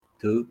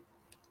two,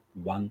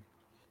 one,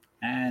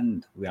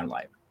 and we are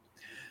live.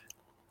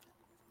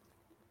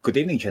 Good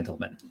evening,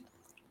 gentlemen.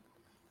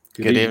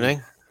 Good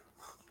evening.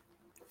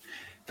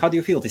 How do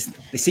you feel this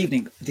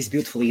evening, this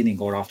beautiful evening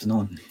or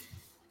afternoon?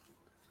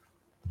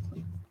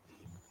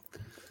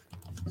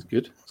 It's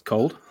good. It's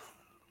cold.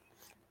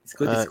 It's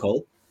good. It's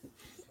cold.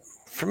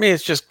 For me,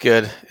 it's just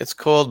good. It's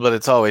cold, but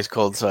it's always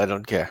cold, so I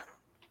don't care.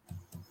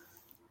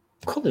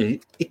 Cold.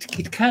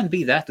 It can't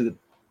be that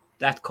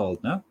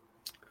cold, no?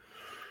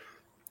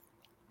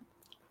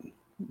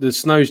 The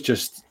snow's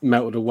just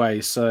melted away,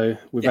 so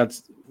we've had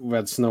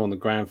snow on the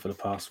ground for the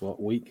past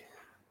week.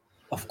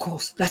 Of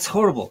course, that's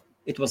horrible.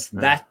 It was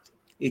that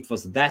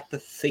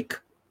thick,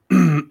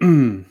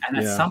 and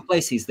at some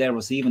places there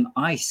was even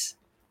ice.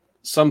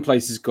 Some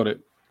places got it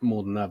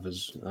more than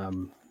others.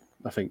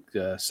 I think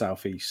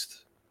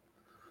southeast,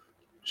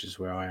 which is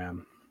where I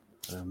am.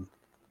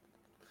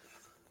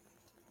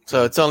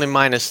 So it's only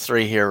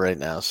 -3 here right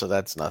now, so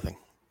that's nothing.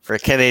 For a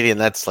Canadian,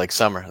 that's like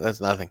summer. That's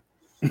nothing.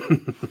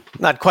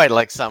 Not quite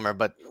like summer,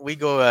 but we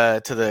go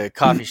to the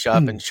coffee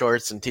shop in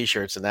shorts and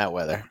T-shirts in that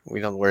weather. We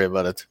don't worry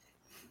about it.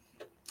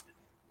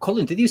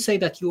 Colin, did you say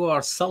that you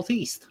are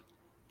southeast?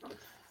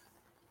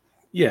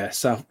 Yeah,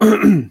 south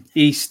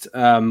east,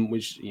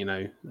 which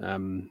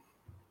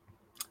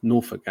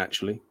Norfolk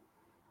actually.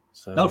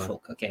 So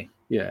Norfolk, okay.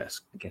 Yeah,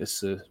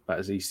 it's about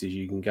as east as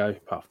you can go,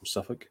 apart from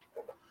Suffolk.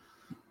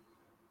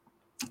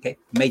 Okay,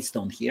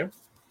 Maidstone here.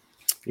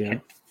 Yeah,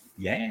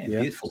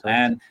 beautiful. So.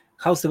 And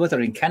how's the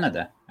weather in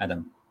Canada,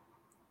 Adam?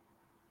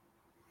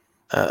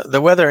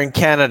 The weather in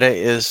Canada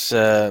is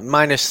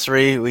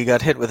 -3. We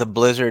got hit with a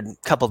blizzard a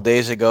couple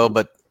days ago,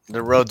 but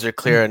the roads are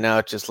clear and now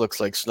it just looks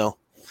like snow.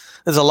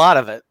 There's a lot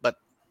of it, but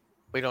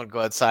we don't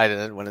go outside in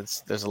it when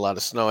there's a lot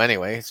of snow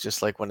anyway. It's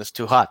just like when it's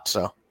too hot,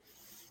 so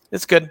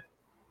it's good.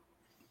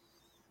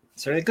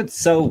 It's very good.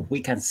 So we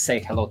can say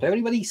hello to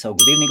everybody. So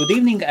good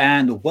evening,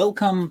 and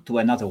welcome to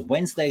another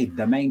Wednesday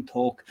domain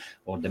talk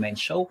or domain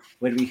show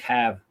where we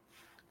have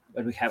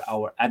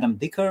our Adam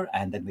Dicker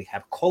and then we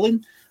have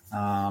Colin.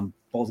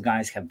 Both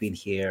guys have been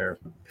here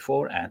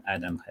before, and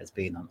Adam has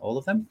been on all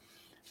of them.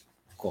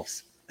 Of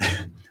course,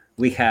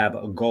 we have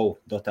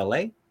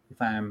go.la, if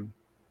I'm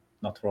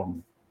not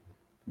wrong,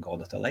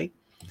 go.la,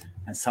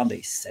 and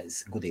Sunday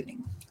says good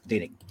evening. Good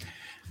evening.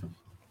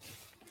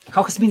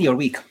 How has been your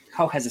week?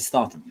 How has it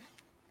started?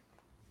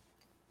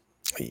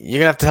 You're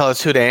gonna have to tell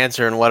us who to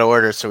answer in what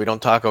order, so we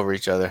don't talk over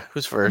each other.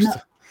 Who's first?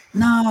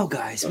 No,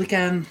 guys, we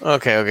can.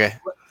 Okay.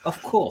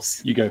 Of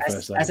course, you go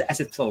first. As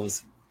it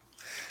flows.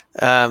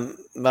 All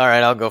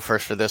right, I'll go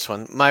first for this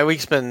one. My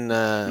week's been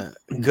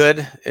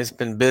good. It's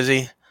been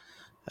busy.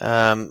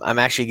 I'm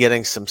actually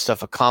getting some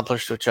stuff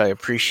accomplished, which I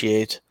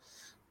appreciate,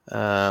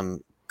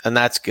 and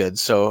that's good.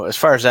 So as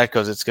far as that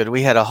goes, it's good.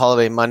 We had a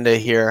holiday Monday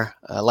here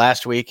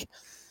last week.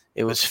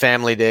 It was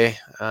family day,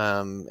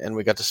 and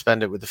we got to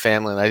spend it with the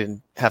family, and I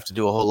didn't have to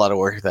do a whole lot of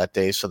work that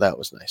day, so that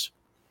was nice.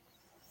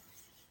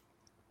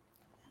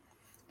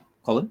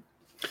 Colin?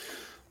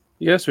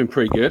 Yeah, it's been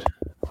pretty good.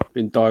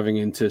 Been diving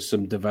into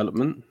some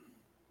development,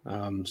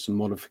 some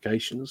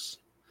modifications,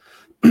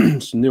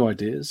 some new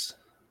ideas.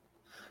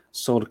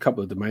 Sold a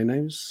couple of domain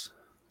names.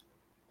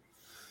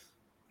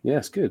 Yeah,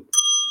 it's good.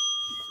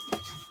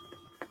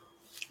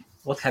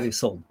 What have you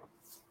sold?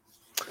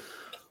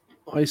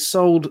 I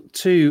sold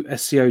 2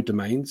 SEO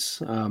domains.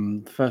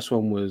 The first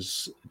one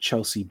was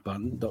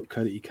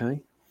chelseabun.co.uk.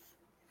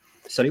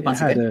 Sorry,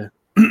 once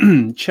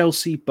again?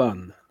 Chelsea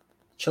Bun.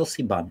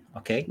 Chelsea Bun,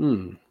 okay.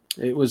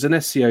 It was an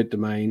SEO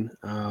domain.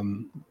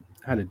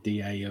 Had a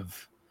DA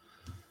of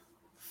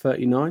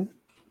 39.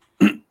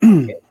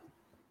 Okay.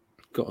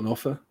 Got an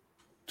offer.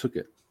 Took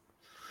it.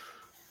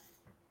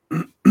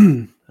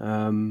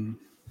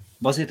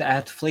 Was it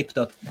at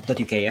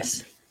flip.uk?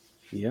 Yes.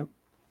 Yep.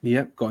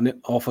 Got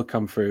an offer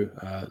come through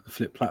the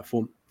Flip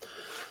platform.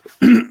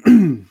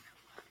 It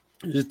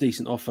was a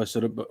decent offer, so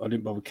I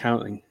didn't bother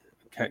countering.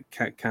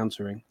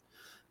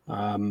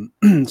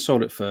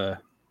 Sold it for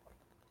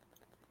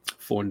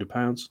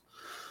 £400.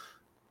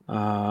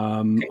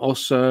 Okay.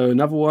 Also,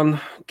 another one,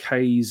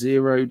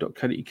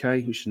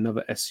 k0.co.uk, which is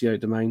another SEO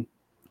domain.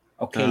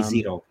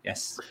 K0,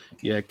 yes.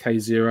 Okay. Yeah,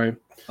 K0.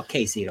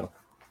 K0.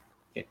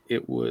 Okay.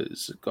 It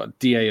was got a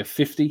DA of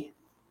 50.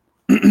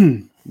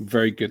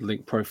 Very good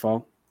link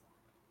profile.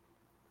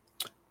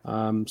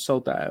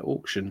 Sold that at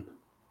auction.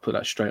 Put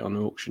that straight on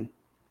the auction.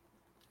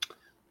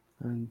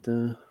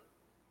 And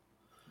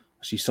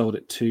actually sold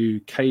it to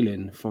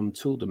Kaylin from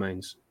Tool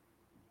Domains.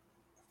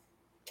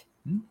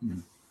 Mm-hmm.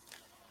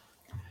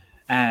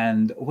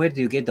 And where do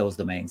you get those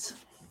domains?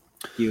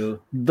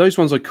 Those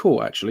ones I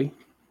caught, actually.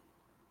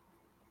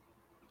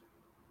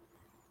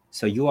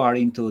 So you are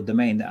into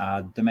domain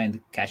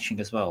caching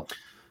as well?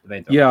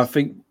 Yeah, I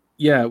think.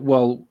 Yeah,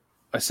 well,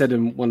 I said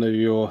in one of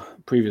your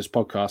previous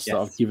podcasts that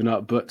I've given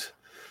up, but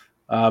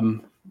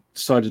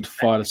decided to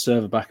fire the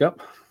server back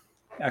up.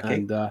 Okay.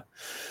 And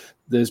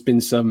there's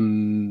been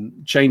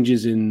some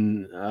changes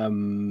in.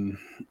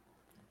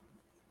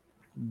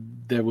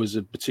 There was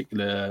a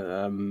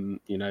particular,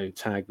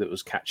 tag that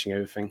was catching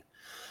everything.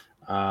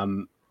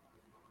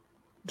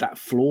 that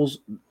floor's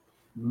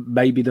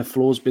maybe the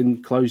floor's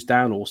been closed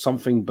down or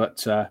something,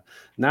 but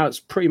now it's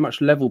pretty much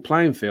level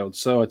playing field.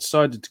 So I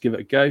decided to give it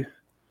a go,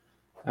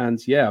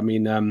 and yeah, I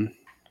mean,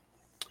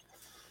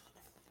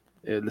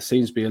 it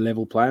seems to be a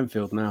level playing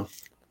field now.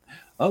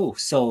 Oh,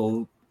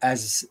 so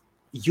as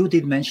you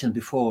did mention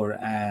before,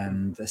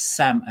 and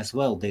Sam as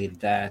well did,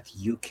 that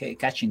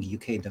catching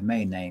UK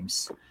domain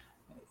names,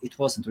 it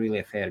wasn't really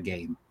a fair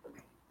game,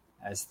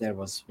 as there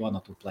was one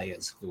or two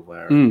players who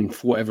were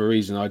for whatever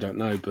reason, I don't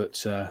know,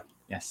 but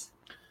yes,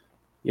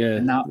 yeah,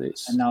 and now it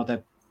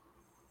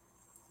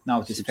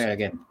is fair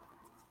again.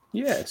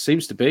 Yeah, it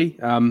seems to be.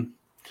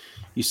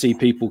 You see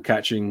people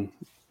catching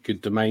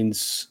good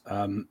domains,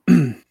 not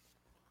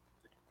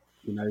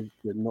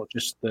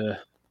just the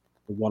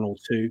one or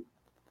two.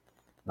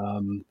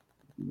 You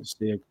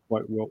see a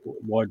quite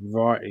wide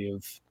variety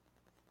of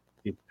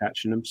people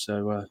catching them.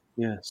 So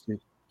yeah,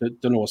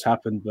 don't know what's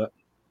happened, but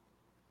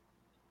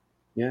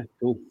yeah,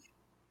 cool.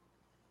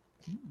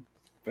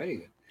 Very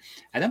good.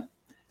 Adam,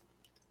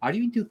 are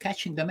you into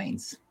catching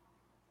domains?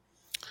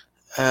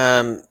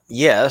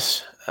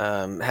 Yes.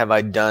 Have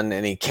I done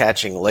any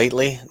catching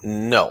lately?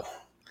 No.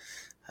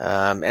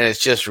 And it's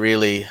just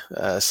really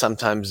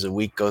sometimes the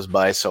week goes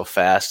by so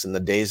fast, and the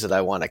days that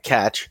I want to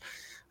catch,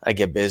 I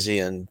get busy,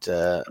 and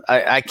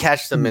I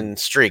catch them in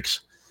streaks,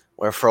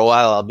 where for a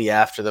while I'll be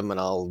after them and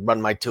I'll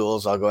run my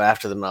tools, I'll go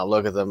after them and I'll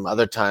look at them.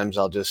 Other times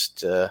I'll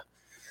just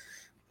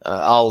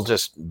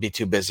be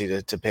too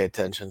busy to pay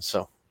attention.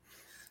 So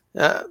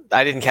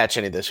I didn't catch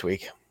any this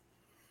week.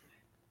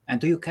 And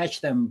do you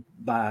catch them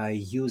by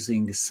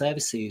using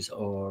services,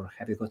 or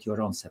have you got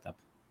your own setup,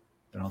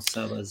 your own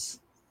servers?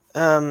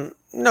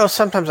 No,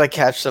 sometimes I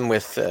catch them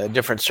with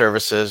different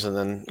services and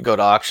then go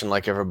to auction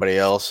like everybody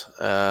else.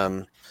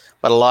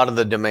 But a lot of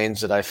the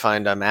domains that I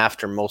find I'm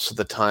after most of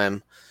the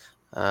time,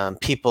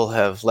 people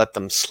have let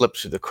them slip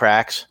through the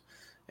cracks.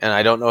 And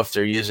I don't know if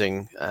they're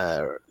using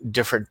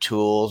different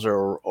tools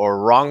or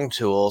wrong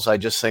tools. I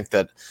just think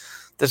that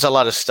there's a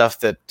lot of stuff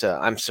that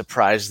I'm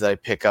surprised that I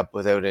pick up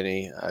without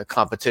any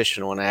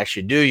competition when I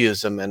actually do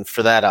use them. And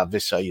for that,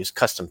 obviously, I use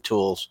custom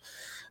tools,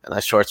 and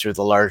I sort through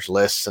the large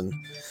lists. And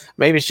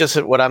maybe it's just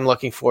that what I'm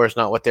looking for is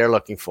not what they're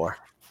looking for.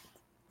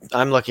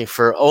 I'm looking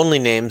for only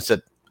names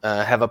that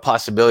have a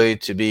possibility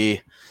to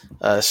be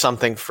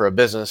something for a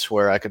business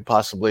where a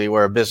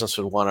business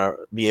would want to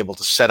be able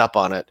to set up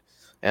on it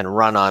and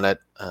run on it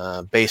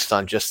based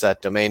on just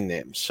that domain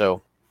name.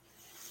 So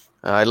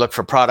I look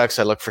for products,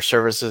 I look for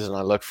services, and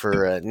I look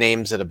for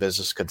names that a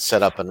business could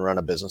set up and run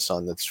a business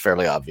on that's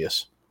fairly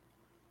obvious.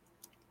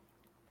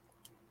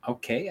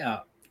 Okay.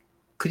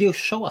 Could you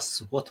show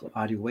us what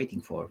are you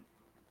waiting for?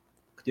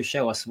 Could you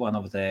show us one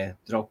of the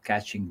drop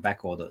catching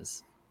back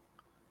orders?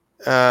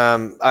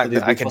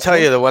 I can tell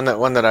you the one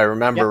that I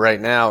remember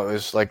right now. It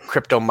was like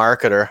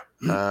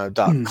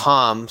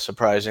cryptomarketer.com,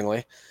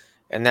 surprisingly.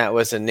 And that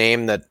was a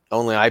name that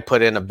only I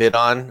put in a bid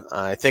on.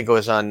 I think it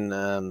was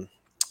on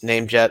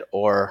Namejet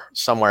or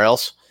somewhere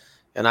else.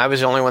 And I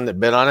was the only one that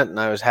bid on it, and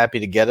I was happy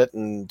to get it.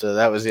 And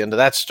that was the end of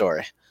that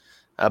story.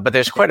 But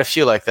there's quite a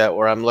few like that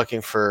where I'm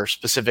looking for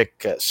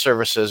specific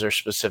services or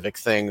specific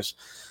things.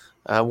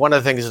 One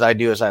of the things that I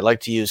do is I like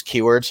to use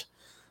keywords.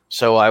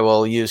 So I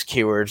will use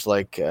keywords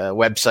like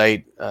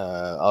website.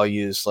 I'll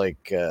use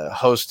like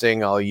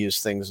hosting. I'll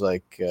use things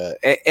like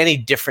any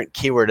different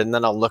keyword. And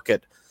then I'll look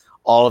at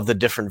all of the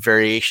different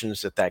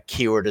variations that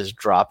keyword is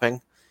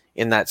dropping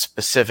in that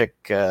specific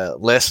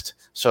list.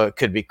 So it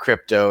could be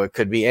crypto. It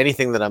could be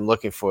anything that I'm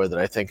looking for that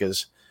I think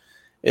is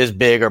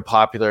big or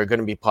popular, going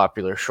to be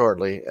popular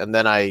shortly. And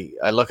then I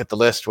look at the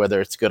list,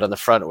 whether it's good on the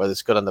front, whether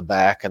it's good on the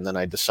back, and then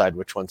I decide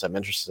which ones I'm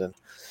interested in.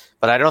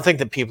 But I don't think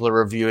that people are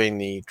reviewing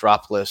the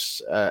drop lists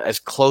as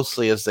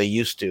closely as they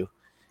used to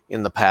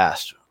in the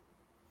past.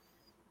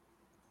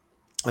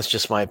 That's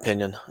just my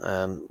opinion.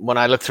 When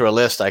I look through a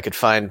list, I could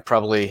find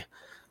probably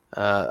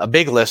a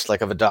big list,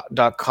 like of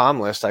a .com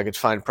list. I could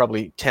find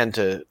probably 10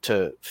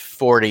 to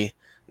 40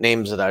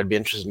 names that I'd be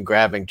interested in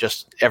grabbing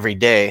just every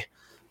day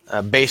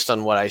based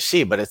on what I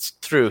see. But it's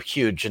through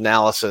huge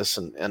analysis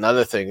and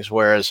other things,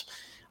 whereas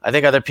I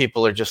think other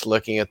people are just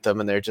looking at them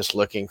and they're just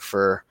looking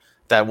for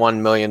that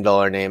 $1 million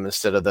name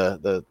instead of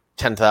the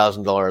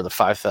 $10,000 or the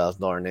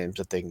 $5,000 names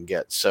that they can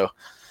get. So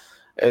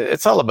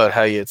it's all about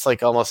it's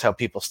like almost how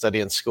people study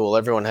in school.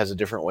 Everyone has a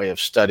different way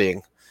of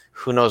studying.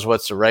 Who knows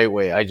what's the right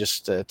way? I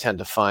just tend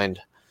to find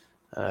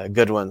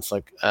good ones.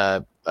 Like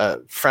a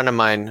friend of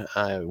mine,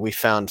 we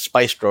found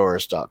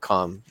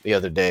spicedrawers.com the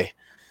other day,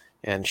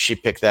 and she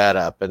picked that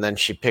up. And then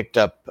she picked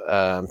up,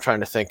 I'm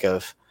trying to think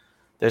of,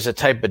 there's a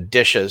type of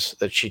dishes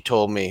that she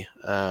told me,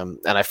 and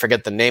I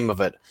forget the name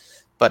of it,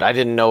 but I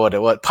didn't know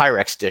what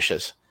Pyrex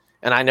dishes.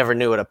 And I never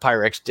knew what a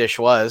Pyrex dish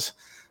was.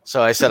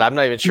 So I said, I'm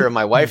not even sure if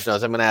my wife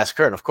knows. I'm going to ask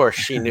her. And of course,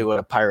 she knew what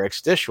a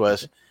Pyrex dish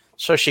was.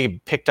 So she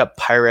picked up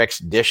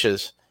Pyrex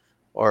dishes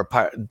or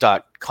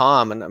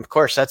 .com. And of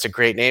course, that's a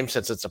great name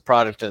since it's a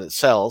product and it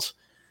sells.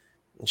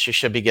 And she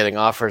should be getting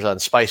offers on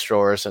spice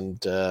drawers, and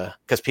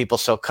because people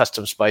sell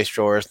custom spice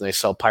drawers and they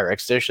sell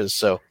Pyrex dishes.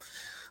 So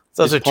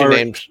those are two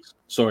names.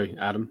 Sorry,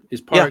 Adam.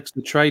 Is Yeah. Pyrex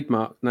the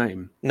trademark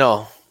name?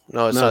 No.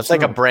 So No, it's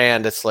like a not.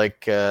 brand. It's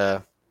like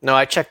no,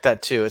 I checked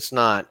that too. It's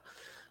not.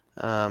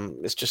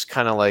 It's just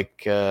kind of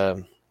like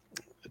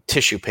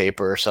tissue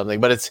paper or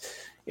something, but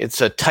it's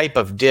a type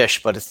of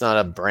dish, but it's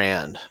not a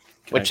brand,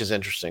 which is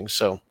interesting.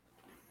 So,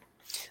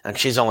 and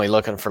she's only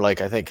looking for like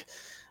I think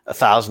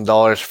 $1,000,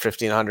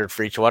 $1,500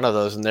 for each one of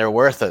those, and they're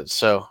worth it.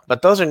 So,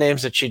 but those are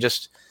names that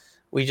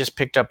we just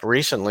picked up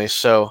recently.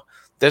 So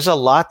there's a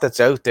lot that's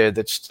out there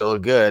that's still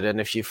good,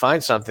 and if you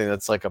find something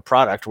that's like a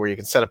product where you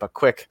can set up a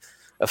quick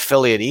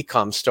affiliate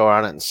e-com store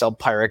on it and sell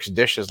Pyrex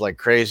dishes like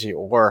crazy,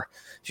 or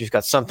if you've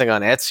got something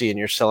on Etsy and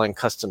you're selling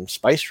custom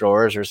spice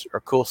drawers or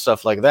cool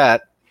stuff like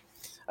that,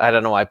 I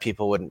don't know why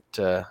people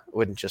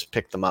wouldn't just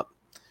pick them up.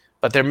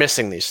 But they're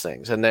missing these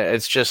things, and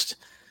it's just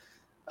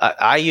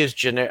I use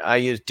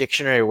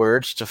dictionary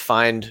words to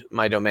find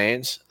my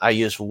domains. I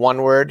use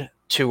 1 word,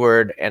 2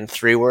 word, and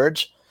 3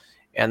 words,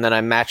 and then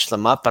I match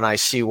them up and I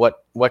see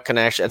what can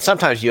actually. And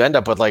sometimes you end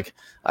up with like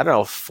I don't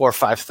know 4,000 or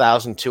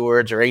 5,000 2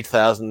 words or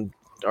 8,000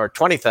 or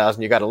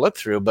 20,000 you got to look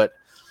through, but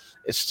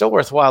it's still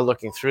worthwhile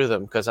looking through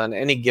them because on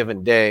any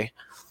given day,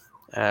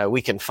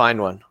 we can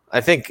find one. I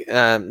think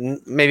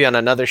maybe on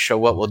another show,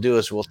 what we'll do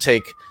is we'll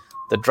take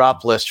the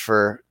drop list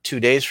for 2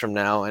 days from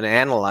now and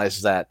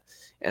analyze that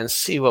and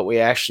see what we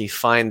actually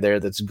find there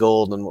that's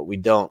gold and what we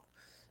don't.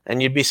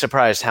 And you'd be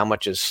surprised how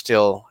much is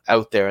still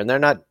out there. And they're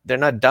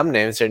not dumb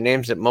names. They're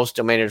names that most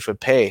domainers would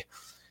pay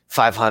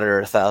 $500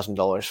 or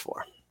 $1,000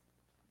 for.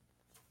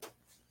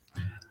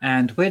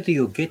 And where do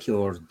you get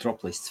your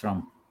drop lists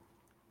from?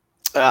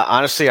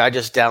 Honestly, I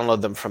just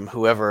download them from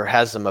whoever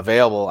has them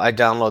available. I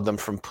download them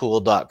from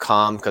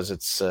pool.com because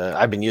it's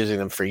I've been using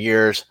them for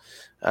years.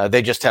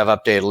 They just have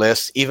updated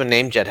lists. Even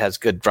Namejet has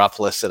good drop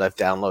lists that I've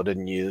downloaded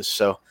and used.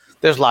 So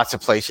there's lots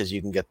of places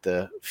you can get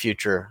the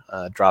future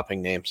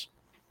dropping names.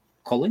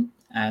 Colin,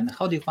 and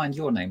how do you find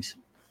your names?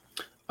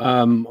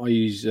 I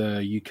use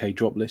UK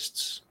drop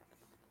lists.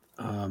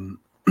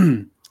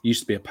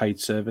 Used to be a paid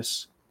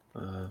service,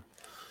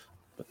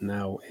 but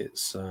now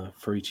it's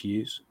free to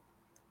use.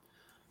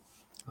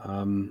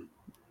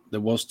 There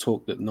was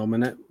talk that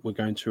Nominet were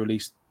going to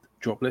release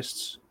drop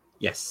lists.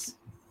 Yes.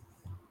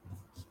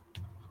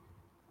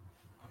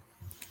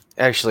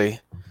 Actually,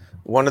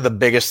 one of the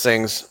biggest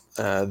things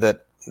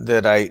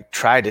that I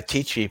try to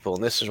teach people,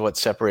 and this is what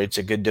separates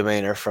a good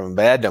domainer from a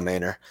bad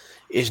domainer,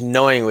 is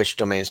knowing which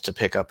domains to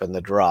pick up in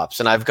the drops.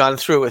 And I've gone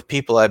through it with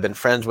people I've been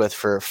friends with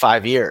for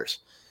 5 years.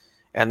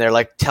 And they're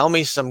like, tell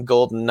me some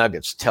golden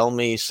nuggets. Tell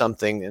me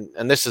something.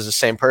 And this is the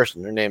same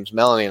person. Her name's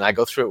Melanie. And I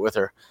go through it with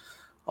her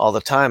all the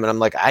time. And I'm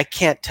like, I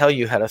can't tell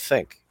you how to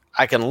think.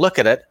 I can look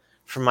at it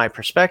from my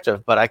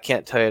perspective, but I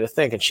can't tell you how to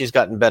think. And she's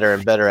gotten better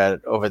and better at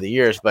it over the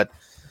years. But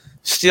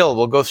still,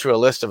 we'll go through a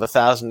list of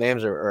 1,000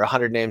 names or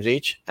 100 names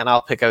each, and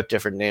I'll pick out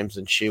different names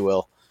than she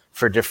will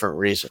for different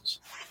reasons.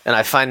 And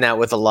I find that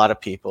with a lot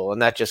of people.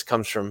 And that just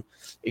comes from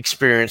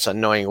experience on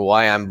knowing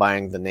why I'm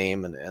buying the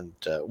name and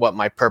what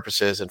my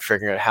purpose is and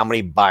figuring out how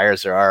many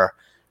buyers there are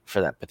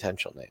for that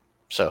potential name.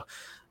 So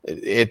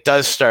it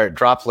does start.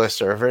 Drop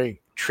lists are a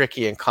very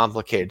tricky and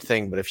complicated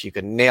thing, but if you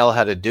can nail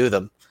how to do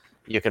them,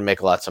 you can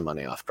make lots of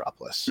money off drop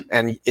lists.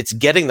 And it's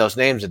getting those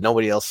names that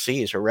nobody else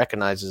sees or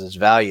recognizes as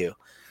value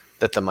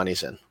that the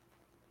money's in.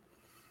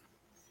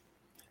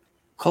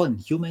 Colin,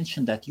 you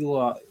mentioned that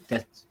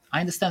I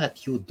understand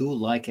that you do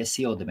like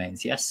SEO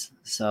domains, yes?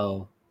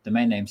 So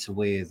domain names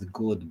with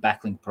good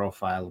backlink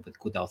profile, with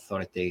good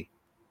authority,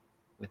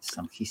 with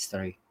some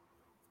history.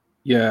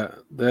 Yeah,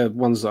 they're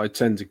ones that I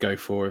tend to go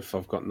for if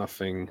I've got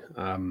nothing.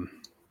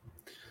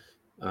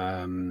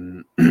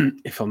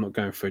 If I'm not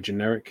going for a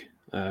generic,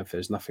 if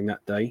there's nothing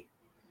that day,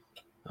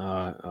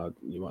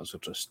 you might as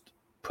well just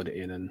put it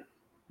in and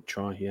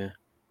try.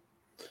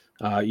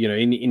 Yeah,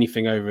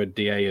 anything over a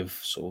DA of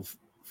sort of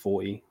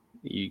 40,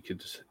 you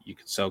could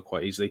sell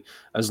quite easily,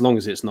 as long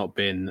as it's not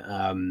been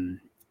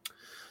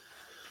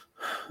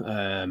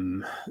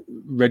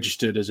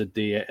registered as an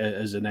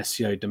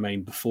SEO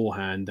domain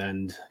beforehand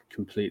and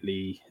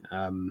completely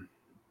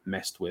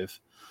messed with,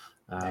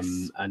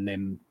 Yes. and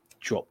then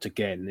dropped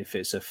again. If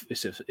it's a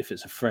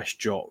fresh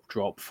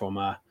drop from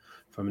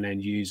an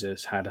end user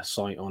that's had a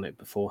site on it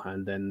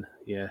beforehand, then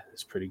yeah,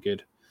 it's pretty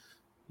good.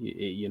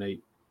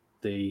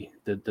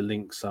 The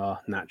links are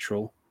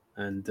natural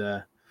and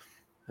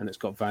it's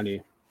got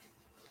value.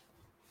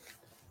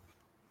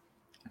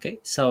 Okay,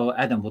 so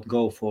Adam would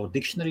go for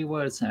dictionary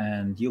words,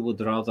 and you would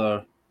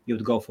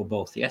go for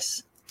both,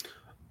 yes?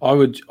 I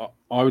would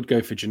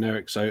go for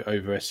generics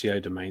over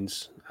SEO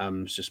domains.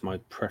 It's just my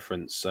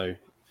preference. So,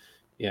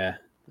 yeah.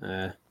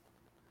 Yeah,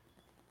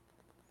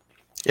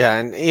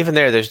 and even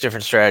there's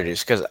different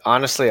strategies, because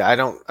honestly, I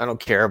don't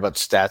care about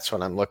stats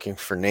when I'm looking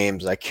for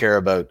names. I care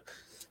about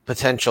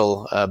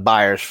potential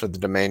buyers for the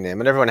domain name,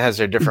 and everyone has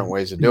their different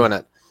ways of doing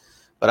it.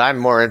 But I'm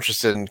more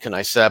interested in, can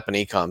I set up an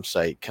e-com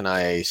site? Can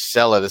I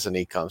sell it as an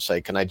e-com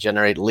site? Can I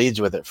generate leads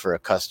with it for a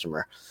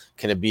customer?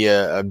 Can it be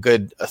a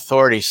good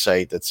authority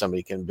site that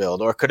somebody can build?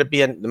 Or could it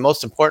be, the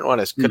most important one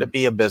is, could it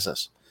be a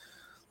business?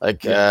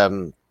 Like,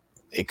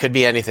 it could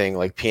be anything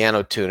like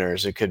piano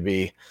tuners. It could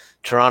be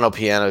Toronto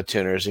piano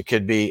tuners. It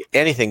could be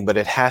anything, but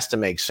it has to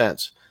make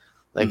sense.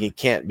 Like it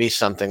can't be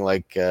something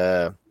like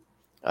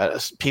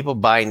people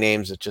buy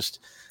names that just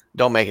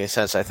don't make any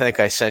sense. I think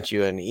I sent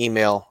you an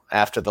email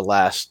after the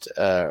last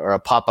or a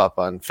pop-up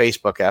on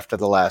Facebook after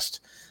the last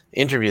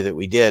interview that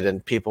we did,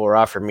 and people were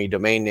offering me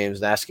domain names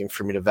and asking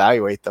for me to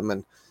evaluate them,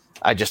 and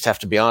I just have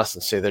to be honest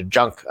and say they're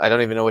junk. I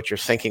don't even know what you're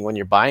thinking when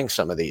you're buying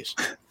some of these.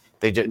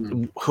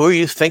 Who are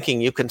you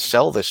thinking you can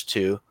sell this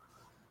to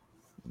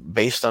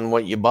based on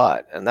what you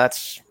bought? And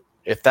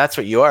if that's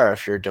what you are,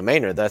 if you're a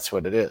domainer, that's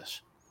what it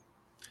is.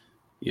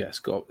 Yeah, it's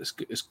got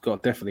to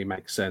definitely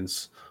make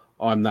sense.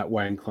 I'm that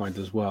way inclined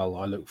as well.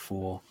 I look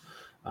for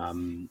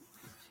 1-2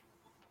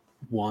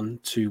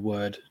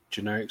 word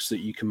generics that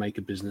you can make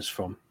a business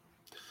from.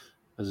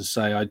 As I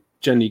say, I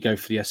generally go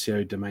for the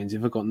SEO domains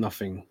if I've got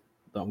nothing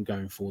that I'm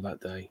going for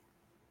that day.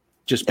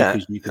 Just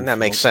because you can, and that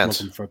makes sense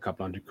them for a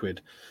couple $100,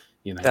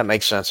 you know. That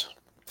makes sense.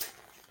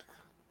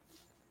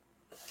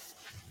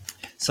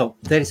 So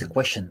there is a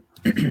question.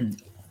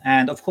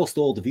 And of course,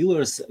 to all the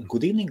viewers,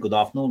 good evening, good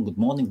afternoon, good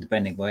morning,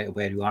 depending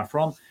where you are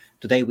from.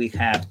 Today we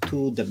have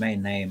 2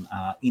 domain name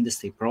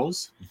industry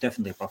pros,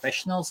 definitely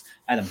professionals.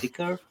 Adam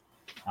Dicker,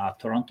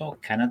 Toronto,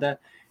 Canada,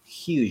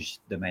 huge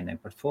domain name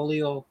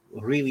portfolio,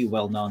 really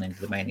well known in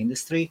the domain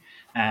industry.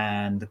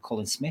 And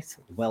Colin Smith,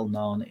 well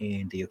known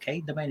in the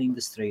UK domain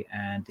industry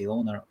and the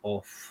owner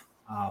of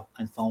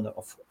and founder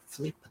of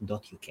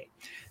Flip.uk.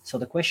 So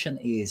the question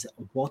is,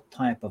 what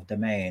type of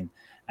domain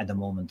at the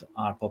moment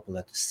are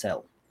popular to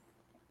sell?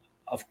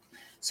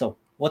 So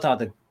what are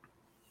the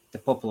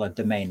popular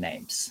domain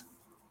names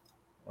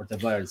or the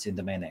words in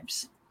domain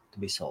names to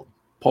be sold?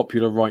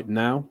 Popular right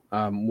now?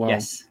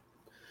 Yes.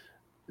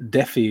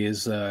 DeFi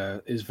is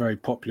very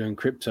popular in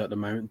crypto at the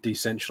moment.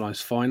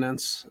 Decentralized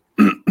finance.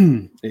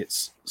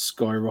 It's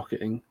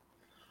skyrocketing.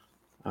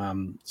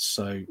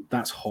 So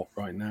that's hot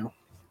right now.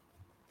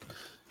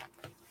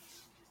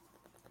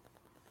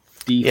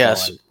 DeFi.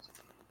 Yes.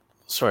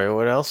 Sorry,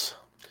 what else?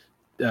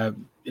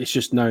 It's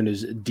just known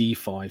as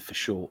DeFi for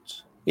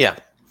short. Yeah.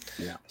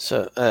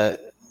 So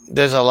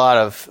there's a lot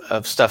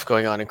of stuff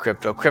going on in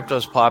crypto. Crypto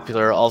is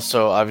popular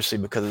also, obviously,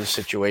 because of the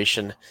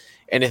situation.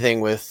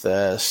 Anything with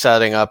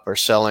setting up or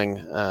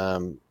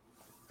selling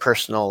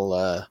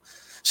personal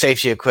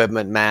safety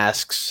equipment,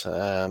 masks,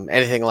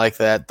 anything like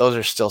that, those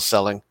are still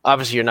selling.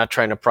 Obviously, you're not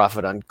trying to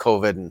profit on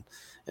COVID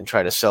and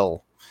try to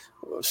sell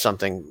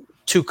something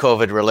to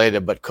COVID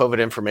related, but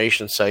COVID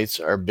information sites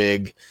are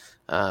big.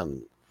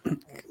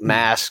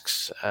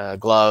 Masks,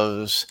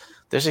 gloves.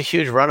 There's a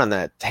huge run on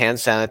that. Hand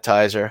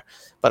sanitizer,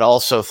 but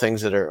also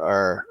things that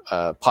are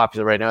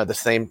popular right now. The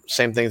same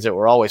things that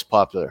were always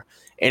popular.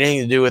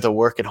 Anything to do with a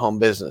work at home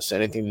business,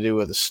 anything to do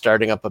with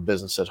starting up a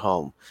business at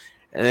home,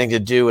 anything to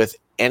do with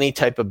any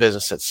type of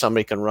business that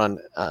somebody can run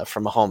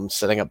from home,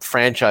 setting up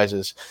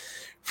franchises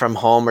from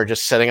home or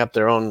just setting up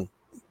their own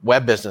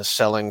web business,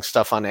 selling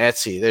stuff on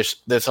Etsy.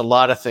 There's a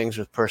lot of things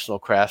with personal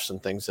crafts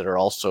and things that are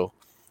also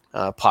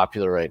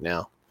popular right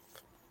now.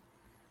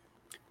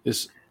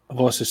 I've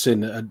also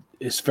seen that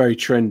it's very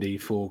trendy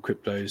for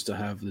cryptos to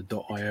have the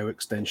 .io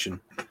extension.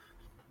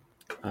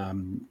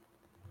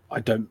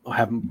 I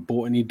haven't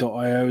bought any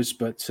 .ios,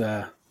 but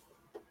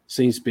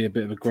seems to be a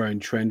bit of a growing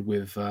trend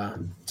with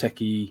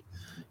techie,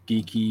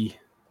 geeky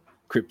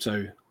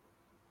crypto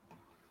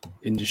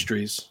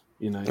industries.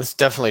 You know, it's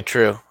definitely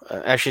true.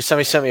 Actually,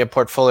 somebody sent me a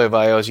portfolio of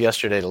IOs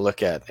yesterday to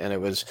look at,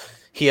 and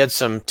he had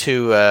some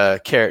 2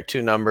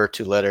 number,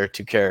 2 letter,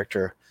 2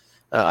 character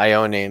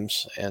IO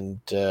names, and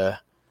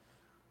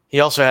he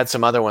also had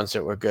some other ones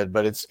that were good.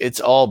 But it's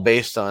all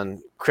based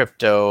on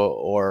crypto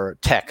or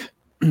tech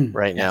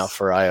right now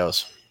for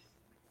IOs.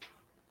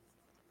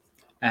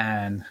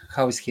 And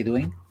how is he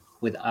doing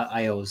with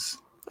IOs?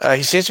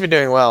 He seems to be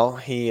doing well.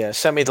 He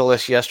sent me the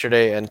list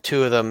yesterday, and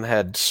 2 of them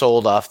had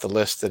sold off the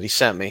list that he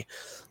sent me.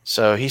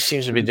 So he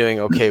seems to be doing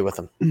okay with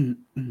them.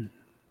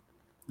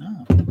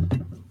 Oh.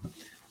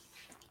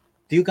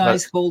 Do you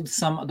guys hold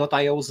some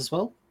 .ios as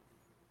well?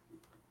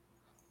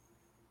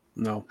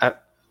 No.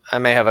 I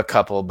may have a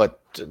couple, but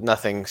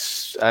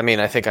nothing's. I mean,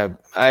 I think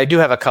I do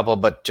have a couple,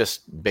 but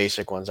just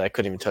basic ones. I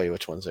couldn't even tell you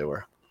which ones they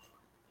were.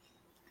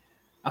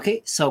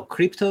 Okay, so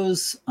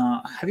cryptos.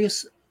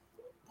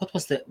 What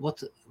was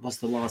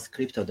the last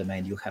crypto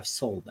domain you have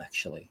sold?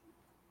 Actually,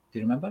 do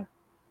you remember?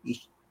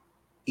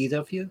 Either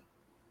of you?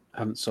 I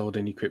haven't sold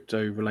any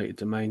crypto related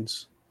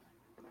domains.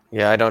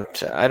 Yeah, I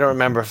don't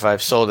remember if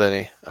I've sold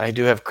any. I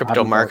do have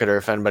Crypto Marketer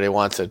if anybody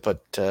wants it,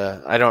 but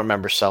I don't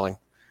remember selling.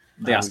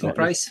 The asking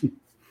price?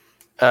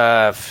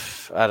 I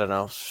don't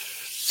know,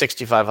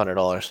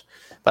 $6,500.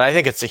 But I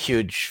think it's a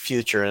huge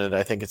future in it.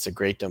 I think it's a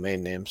great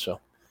domain name, so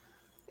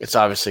it's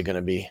obviously going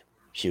to be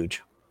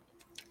huge.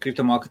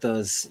 Crypto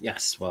marketers,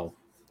 yes. Well,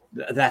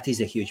 that is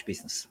a huge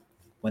business.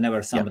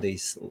 Whenever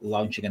somebody's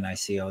launching an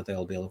ICO,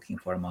 they'll be looking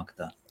for a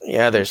marketer.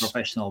 Yeah, there's a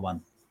professional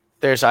one.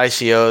 There's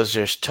ICOs,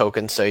 there's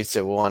token sites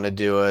that want to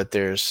do it.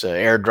 There's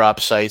airdrop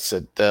sites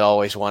that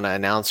always want to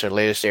announce their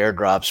latest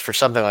airdrops. For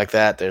something like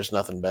that, there's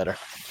nothing better.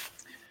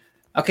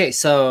 Okay,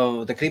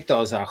 so the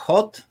cryptos are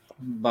hot,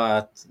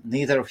 but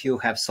neither of you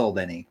have sold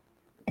any.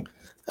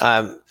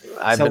 I've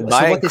So, been so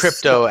buying what is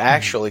crypto,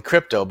 actually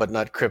crypto, but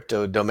not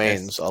crypto yes?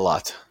 domains a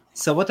lot.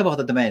 So what about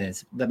the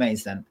domains?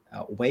 Domains then,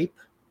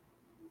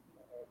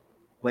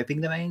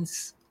 vaping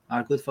domains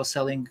are good for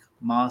selling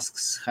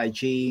masks,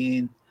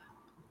 hygiene.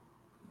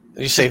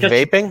 You say Just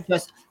judge, vaping?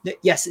 just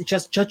yes,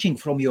 just judging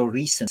from your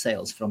recent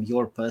sales, from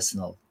your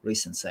personal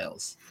recent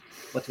sales,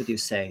 what would you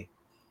say?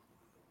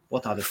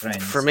 What are the For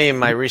trends? me,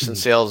 my recent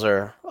sales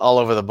are all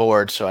over the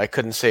board, so I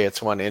couldn't say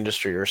it's one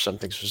industry or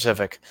something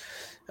specific.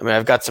 I mean,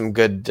 I've got some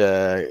good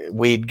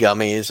weed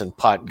gummies and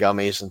pot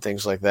gummies and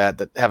things like that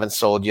that haven't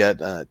sold yet,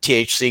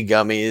 THC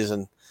gummies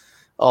and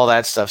all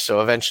that stuff. So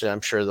eventually,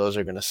 I'm sure those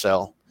are going to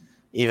sell.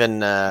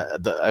 Even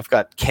I've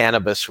got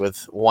cannabis with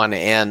one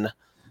N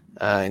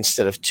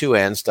instead of two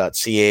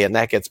N's.ca, and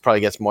that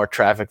probably gets more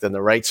traffic than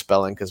the right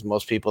spelling because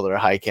most people that are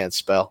high can't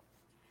spell.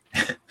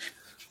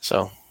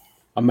 So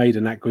I made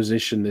an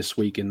acquisition this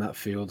week in that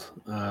field.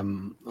 I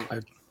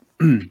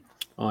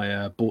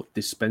bought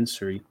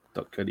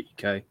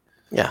dispensary.co.uk.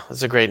 yeah,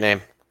 that's a great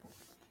name.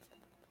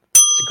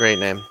 It's a great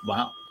name.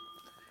 Wow,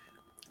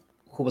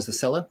 who was the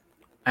seller?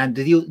 And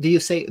did you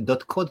say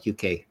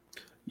 .co.uk?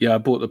 Yeah, I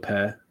bought the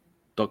pair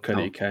Oh,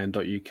 .co.uk and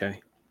 .uk.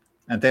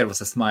 and there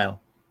was a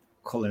smile.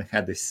 Colin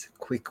had this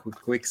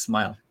quick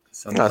smile.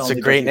 So Oh, not it's a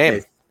only great name.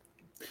 .uk,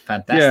 Yeah,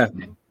 fantastic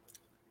name.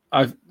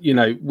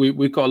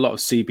 we've got a lot of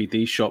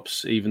CBD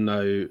shops, even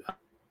though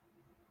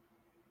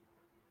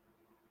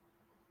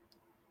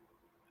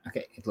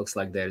Okay, it looks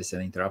like there is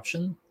an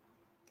interruption.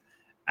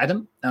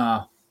 Adam,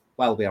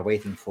 while we are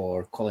waiting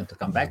for Colin to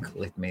come back,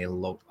 let me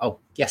load. Oh,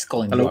 yes,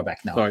 Colin, you are hello,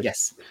 back now. sorry,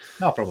 Yes,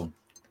 no problem.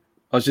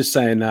 I was just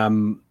saying,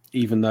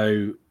 even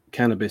though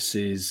cannabis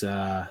is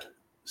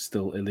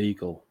still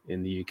illegal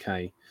in the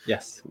UK,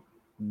 Yes.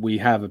 we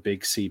have a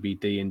big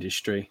CBD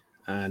industry,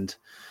 and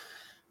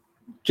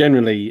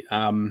generally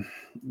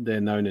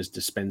they're known as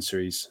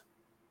dispensaries.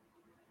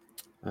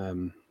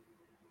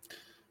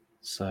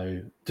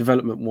 So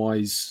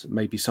development-wise,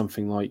 maybe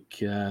something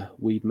like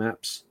Weed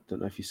Maps. Don't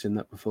know if you've seen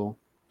that before.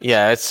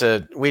 Yeah, it's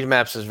Weed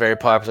Maps is very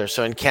popular.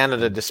 So in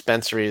Canada,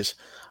 dispensaries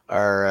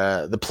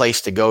are the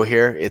place to go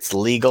here. It's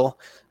legal.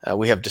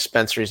 We have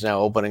dispensaries now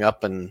opening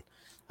up in,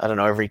 I don't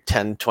know, every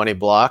 10, 20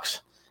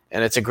 blocks.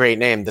 And it's a great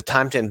name. The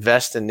time to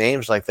invest in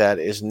names like that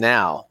is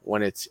now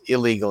when it's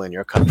illegal in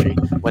your country,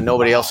 when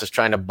nobody else Wow. is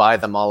trying to buy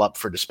them all up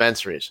for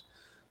dispensaries.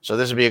 So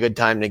this would be a good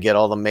time to get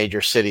all the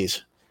major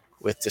cities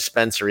with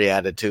dispensary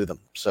added to them.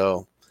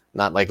 So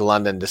not like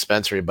London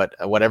dispensary, but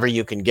whatever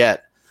you can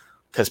get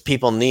because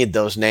people need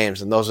those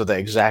names and those are the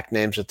exact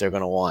names that they're going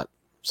to want.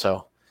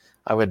 So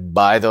I would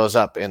buy those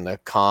up in the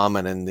COM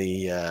and in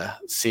the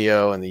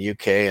CO in the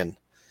UK and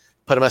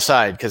put them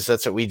aside because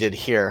that's what we did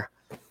here.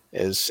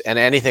 And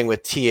anything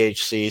with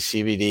THC,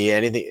 CBD,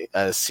 anything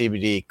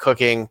CBD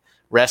cooking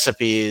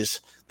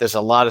recipes. There's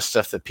a lot of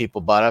stuff that people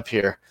bought up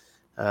here.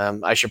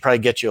 I should probably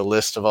get you a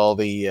list of all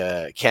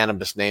the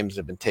cannabis names that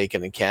have been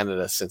taken in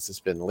Canada since it's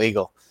been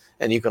legal.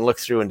 And you can look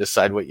through and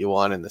decide what you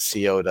want in the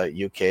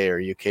co.uk or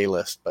UK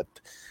list. But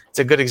it's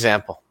a good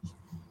example.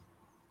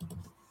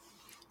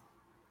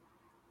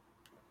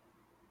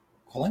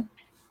 Colin?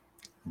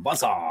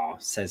 Bazaar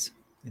says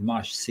in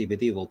March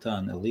CBD will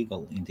turn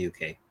illegal in the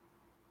UK.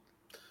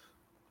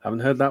 Haven't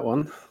heard that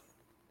one.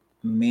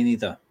 Me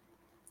neither.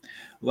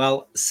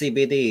 Well,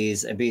 CBD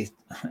is a bit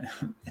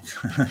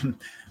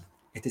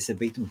it is a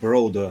bit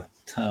broader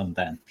term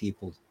than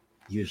people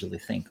usually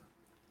think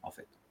of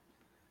it.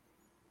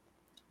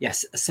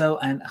 Yes. So,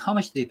 and how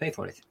much did you pay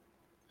for it?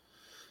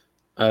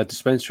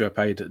 Dispensary I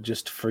paid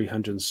just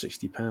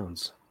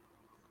 £360.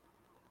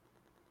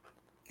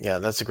 Yeah,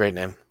 that's a great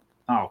name.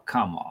 Oh,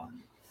 come on.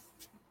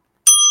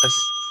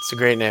 It's a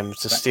great name.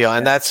 It's a steal.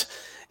 And That-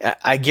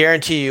 I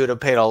guarantee you would have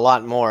paid a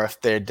lot more if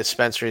their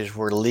dispensaries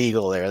were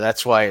legal there.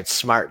 That's why it's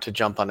smart to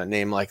jump on a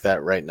name like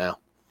that right now.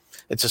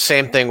 It's the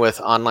same thing with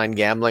online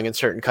gambling in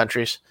certain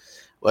countries.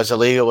 Was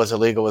illegal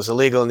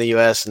in the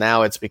U.S.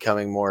 Now it's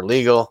becoming more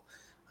legal,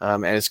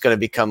 and it's going to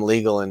become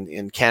legal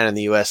in Canada and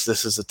the U.S.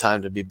 This is the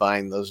time to be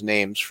buying those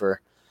names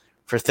for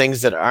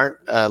things that aren't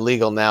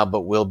legal now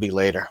but will be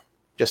later.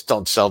 Just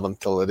don't sell them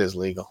till it is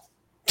legal.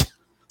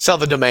 Sell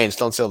the domains,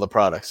 don't sell the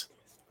products.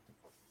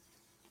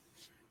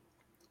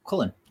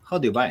 Colin, how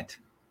do you buy it?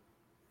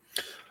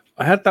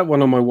 I had that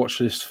one on my watch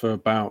list for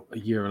about a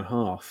year and a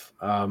half.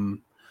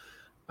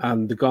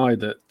 And the guy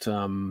that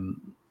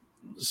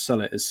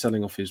sell it is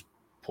selling off his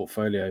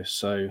portfolio,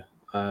 so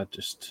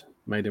just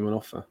made him an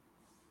offer.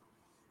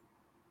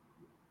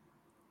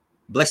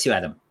 Bless you,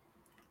 Adam.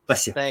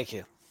 Bless you. Thank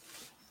you.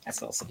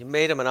 That's awesome. You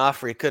made him an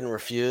offer he couldn't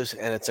refuse,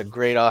 and it's a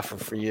great offer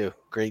for you.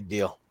 Great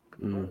deal.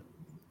 Mm.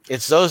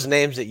 It's those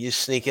names that you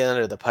sneak in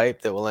under the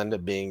pipe that will end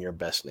up being your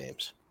best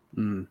names.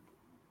 Mm.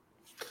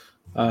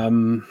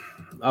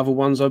 Other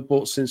ones I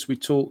bought since we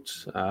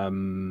talked. I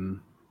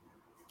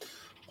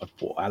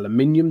bought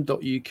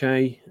aluminium.uk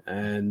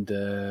and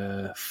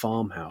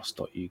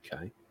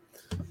farmhouse.uk.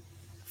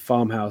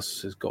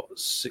 Farmhouse has got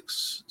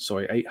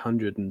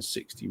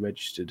 860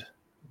 registered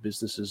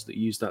businesses that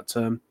use that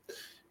term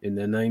in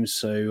their names.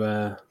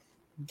 So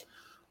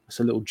it's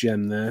a little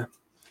gem there.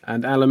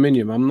 And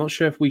aluminium. I'm not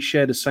sure if we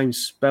share the same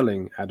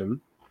spelling,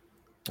 Adam.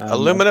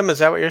 Aluminum, is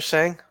that what you're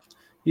saying?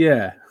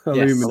 Yeah,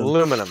 Yes.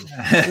 Aluminum.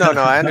 No,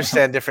 I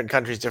understand different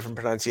countries, different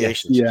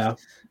pronunciations. Yeah.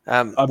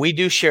 We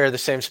do share the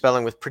same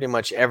spelling with pretty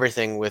much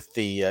everything with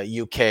the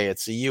UK.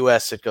 It's the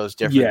US that goes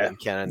different than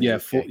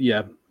Canada.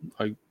 Yeah,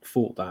 I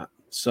thought that.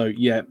 So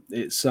yeah,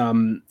 it's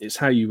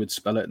how you would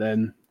spell it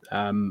then,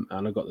 and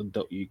I got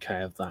the .uk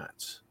of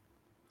that.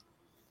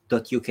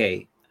 .uk.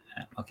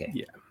 Okay.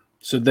 Yeah.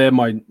 So they're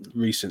my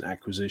recent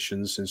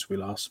acquisitions since we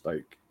last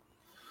spoke.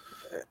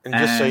 And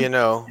just so you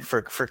know,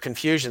 for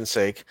confusion's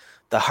sake,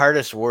 the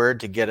hardest word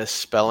to get a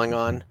spelling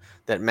on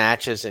that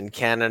matches in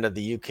Canada,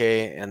 the UK,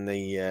 and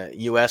the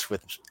US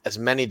with as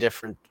many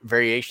different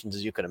variations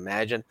as you can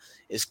imagine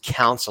is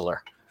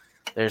counselor.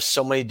 There's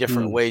so many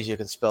different ways you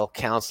can spell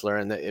counselor,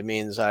 and it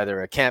means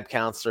either a camp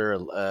counselor,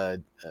 a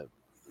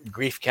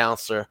grief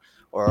counselor,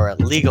 or a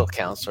legal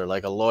counselor,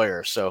 like a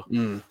lawyer. So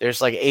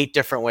there's like 8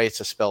 different ways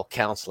to spell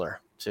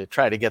counselor. To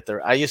try to get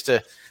I used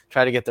to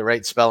try to get the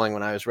right spelling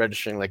when I was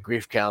registering, like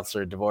grief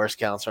counselor, divorce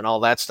counselor, and all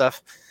that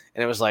stuff.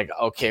 And it was like,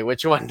 okay,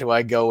 which one do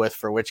I go with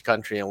for which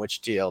country and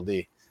which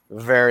TLD?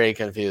 Very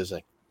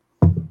confusing.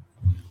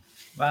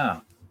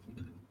 Wow.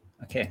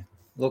 Okay.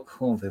 Look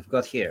whom we've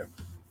got here.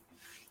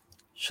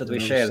 Should we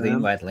Hello, share the Sam.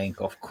 invite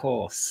link? Of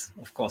course,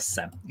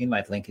 Sam.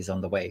 Invite link is on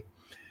the way.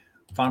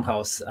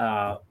 Farmhouse.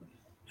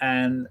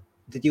 And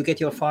did you get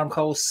your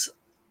farmhouse?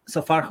 So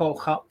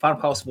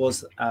farmhouse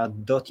was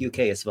 .uk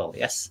as well,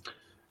 yes?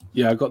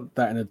 Yeah, I got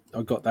that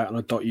on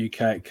a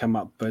 .uk. It came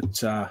up,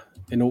 but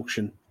in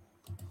auction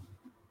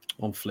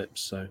on Flips.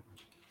 So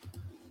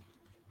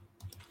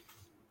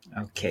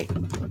Okay.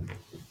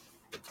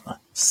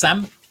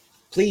 Sam,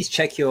 please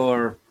check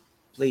your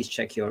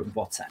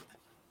WhatsApp.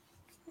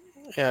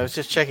 Yeah, I was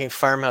just checking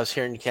Farmhouse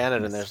here in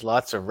Canada, and there's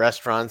lots of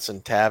restaurants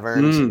and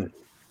taverns. And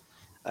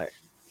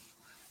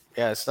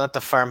it's not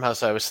the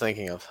farmhouse I was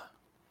thinking of.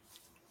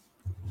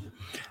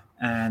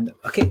 And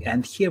okay,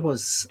 and here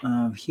was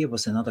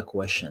another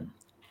question.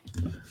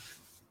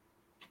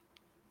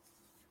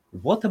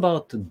 What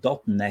about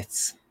the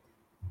 .nets?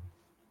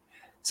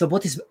 So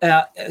what is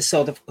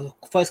so the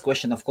first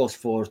question, of course,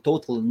 for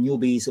total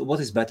newbies, what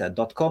is better,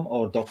 .com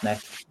or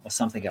 .net or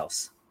something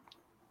else?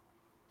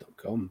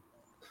 .com.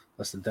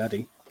 That's the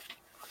daddy.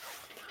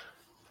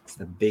 It's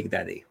the big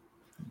daddy.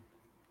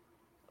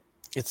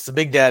 It's the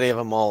big daddy of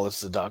them all.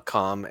 It's the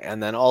 .com,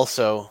 and then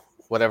also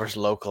whatever's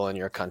local in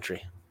your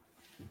country.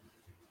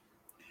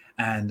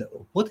 And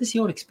what is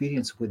your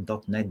experience with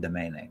 .net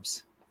domain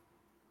names?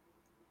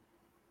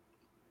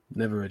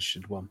 Never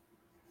registered one.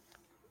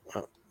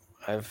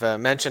 I've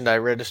mentioned I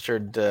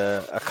registered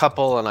a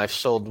couple, and I've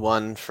sold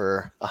one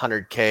for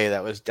 $100K.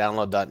 That was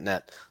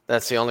download.net.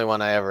 That's the only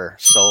one I ever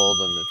sold,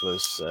 and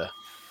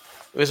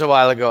it was a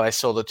while ago. I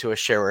sold it to a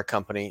shareware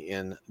company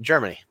in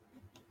Germany.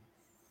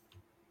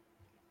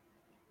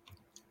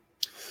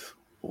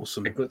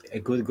 Awesome. A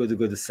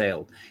good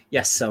sale.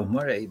 Yes. So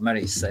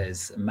Murray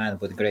says, a man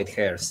with great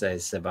hair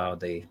says about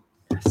the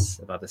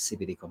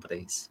CBD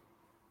companies.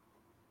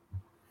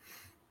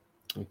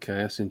 Okay,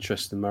 that's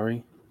interesting,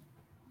 Murray.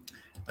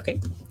 Okay.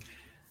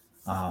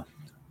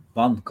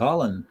 Von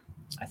Colin,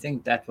 I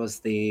think that was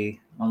the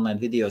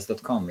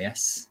onlinevideos.com.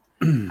 Yes.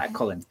 Hi,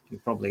 Colin. You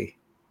probably.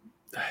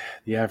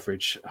 The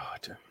average. Oh, I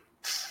don't.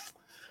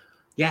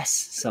 Yes.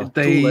 So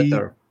They-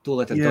 two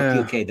letter yeah.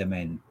 .uk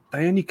domain.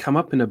 They only come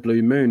up in a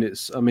blue moon.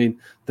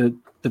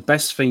 The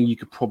best thing you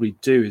could probably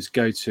do is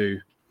go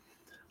to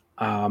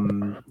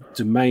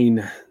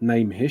domain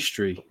name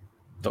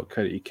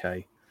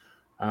history.co.uk.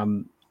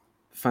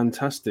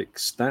 Fantastic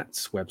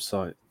stats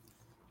website.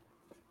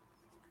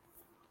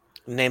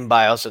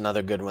 NameBio's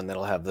another good one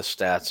that'll have the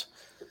stats.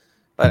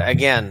 But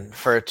again,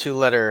 for a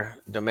 2-letter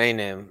domain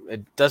name,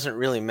 it doesn't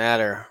really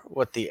matter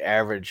what the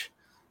average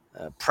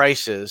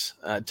price is.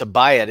 To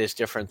buy it is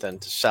different than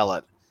to sell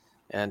it.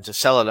 And to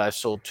sell it, I've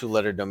sold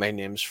 2-letter domain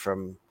names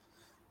from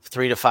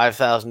 $3,000 to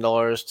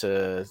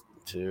 $5,000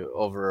 to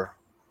over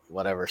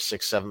whatever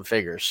 6-7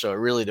 figures. So it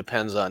really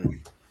depends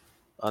on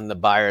the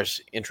buyer's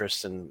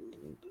interest and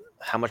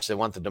how much they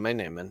want the domain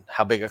name and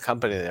how big a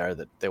company they are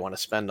that they want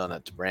to spend on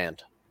it to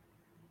brand.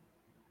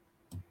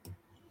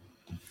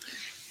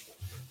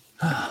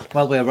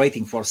 While we're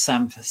waiting for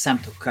Sam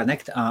to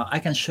connect, I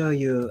could show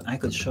you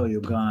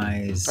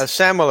guys.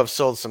 Sam will have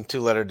sold some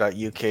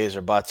 2letter.UKs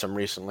or bought some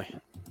recently.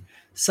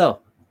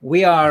 So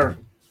we are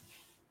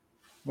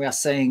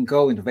saying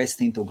go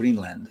invest into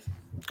Greenland.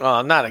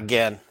 Oh, not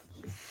again.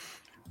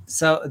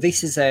 So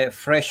this is a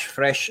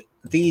fresh.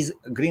 These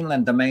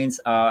Greenland domains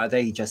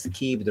they just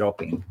keep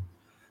dropping.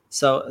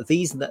 So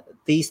these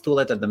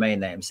 2-letter domain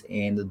names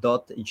in the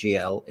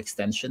 .gl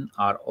extension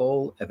are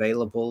all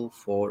available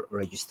for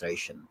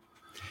registration.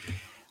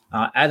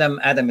 Adam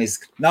is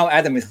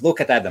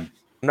look at Adam.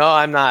 No,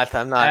 I'm not.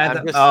 Adam,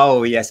 I'm just,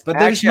 oh yes, but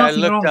there's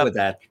Actually, nothing wrong with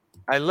that.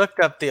 I looked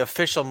up the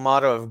official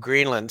motto of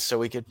Greenland so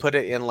we could put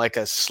it in like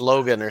a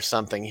slogan or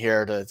something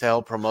here to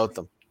help promote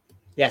them.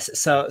 Yes,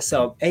 so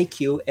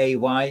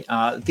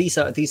AQAY.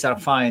 These are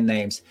fine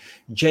names.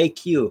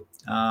 JQ.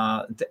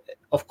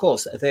 Of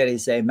course, there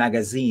is a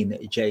magazine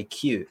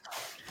JQ.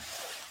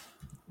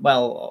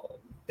 Well,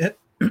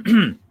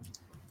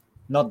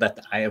 not that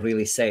I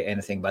really say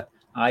anything, but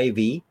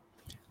IV,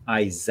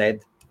 IZ,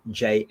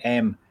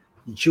 JM,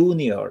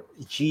 Junior,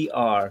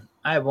 GR.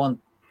 I want.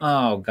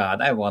 Oh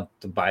God, I want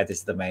to buy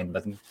this domain,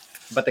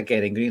 but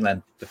again, in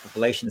Greenland, the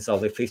population is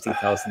only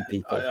 50,000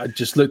 people. I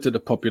just looked at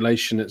the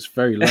population; it's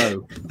very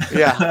low.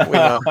 Yeah, we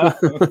know.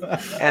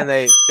 And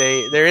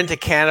they're into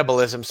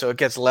cannibalism, so it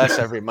gets less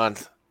every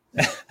month.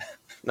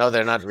 No,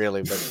 they're not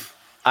really, but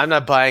I'm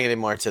not buying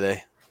anymore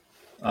today.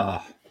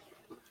 Oh,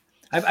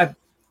 I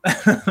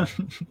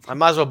I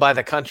might as well buy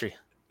the country.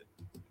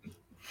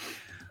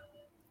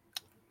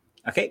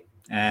 Okay,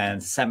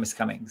 and Sam is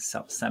coming.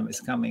 So Sam is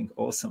coming.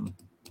 Awesome.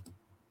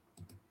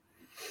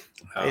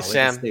 Hey, let's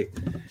Sam. see.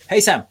 Hey,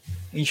 Sam.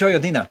 Enjoy your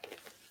dinner.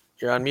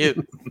 You're on mute.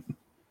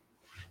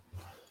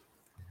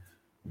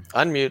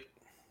 Unmute.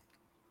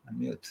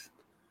 Unmute.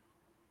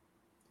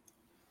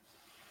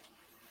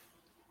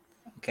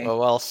 Okay. Well,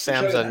 while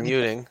Sam's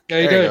unmuting. How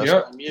you there he doing?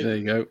 goes. Yeah. There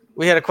you go.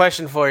 We had a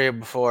question for you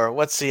before.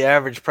 What's the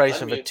average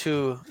price of a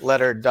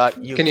 2-letter .uk?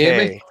 Can you hear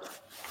me?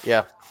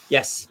 Yeah.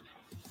 Yes.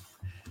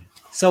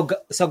 So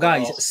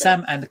guys,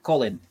 Sam and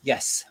Colin.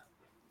 Yes.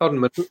 Hold on a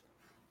minute.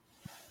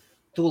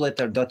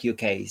 2-letter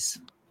 .uk's.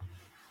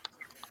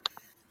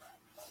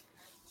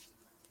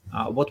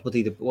 What would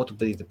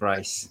be the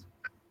price?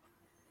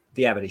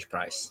 The average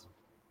price.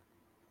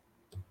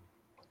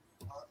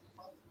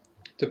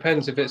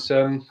 Depends if it's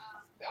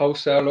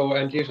wholesale or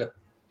end user.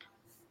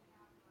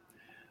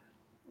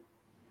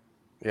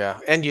 Yeah.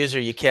 End user,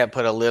 you can't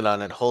put a lid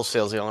on it.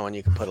 Wholesale's the only one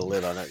you can put a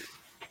lid on it.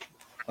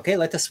 Okay,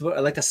 let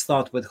us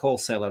start with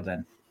wholesaler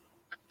then.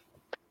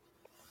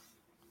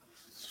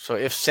 So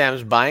if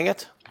Sam's buying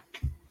it,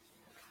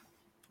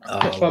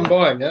 If I'm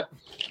buying it,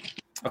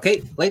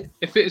 Okay, wait.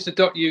 if it is a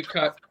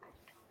 .uk,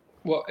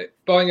 what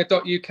buying a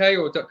 .uk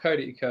or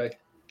 .co.uk?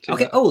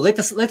 Okay. Oh, let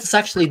us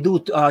actually do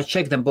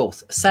check them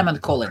both. Sam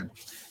and Colin.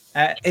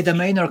 A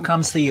domainer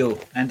comes to you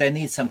and they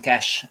need some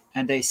cash,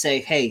 and they say,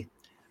 "Hey,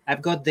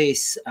 I've got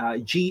this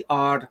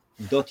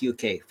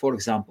gr.uk, for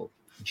example,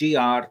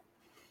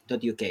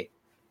 gr.uk,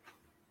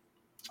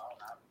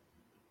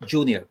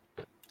 Junior.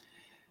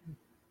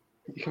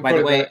 You can By the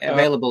put way, it,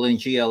 available in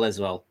GL as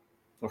well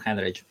for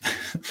Henrich.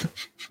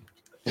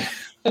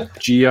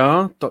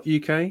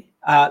 gr.uk.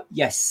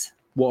 Yes,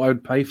 What I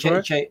would pay for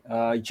it?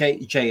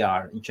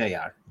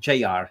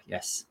 JR,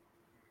 yes.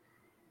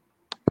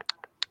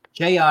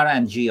 JR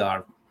and GR,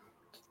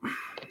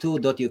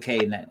 2.uk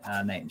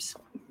names.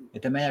 The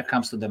domainer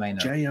comes to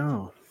domainer.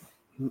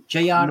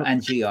 JR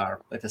and GR.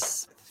 Let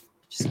us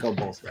just go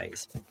both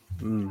ways.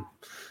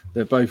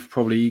 They're both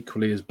probably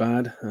equally as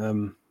bad.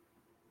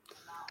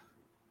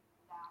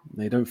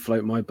 They don't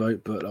float my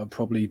boat, but I'll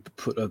probably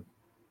put an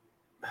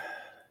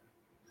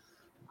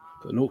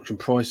auction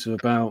price of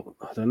about,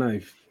 I don't know,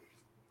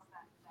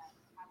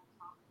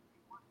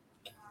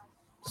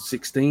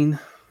 16,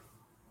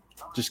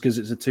 just because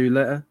it's a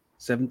 2-letter.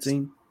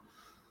 17.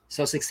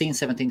 So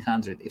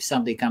 1700. If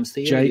somebody comes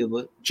to you, J- you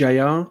would.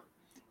 JR.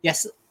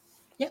 Yes.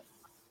 Yeah.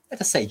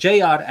 Let us say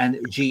JR and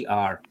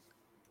GR,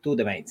 2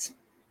 domains.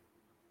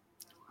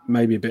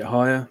 Maybe a bit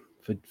higher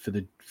for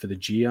the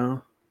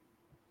GR,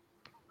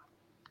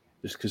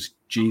 just because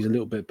G is a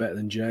little bit better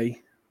than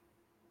J.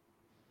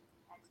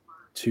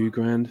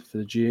 $2,000 for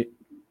the G,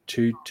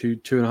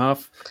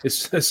 2.5.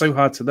 It's so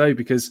hard to know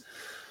because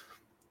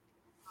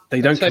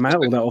they don't come out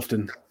all that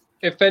often.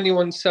 if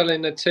anyone's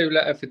selling a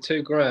 2-letter for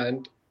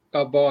 $2,000,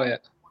 I'll buy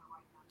it.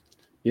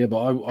 Yeah, but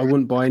I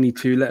wouldn't buy any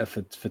 2-letter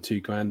for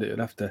 $2,000. It would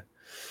have to,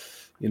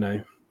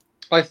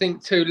 I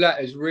think 2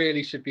 letters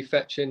really should be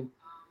fetching.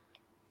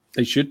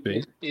 They should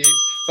be.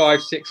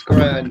 5-6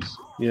 grand.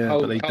 Yeah,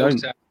 but they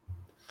don't.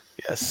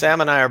 yeah,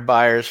 Sam and I are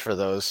buyers for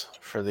those,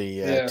 for the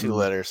Yeah. 2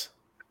 letters,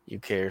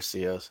 UK or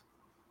COs.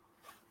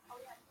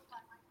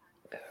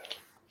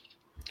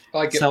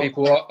 I get So-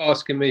 people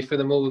asking me for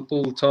them all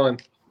the time.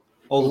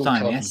 All the All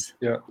time, time. yes.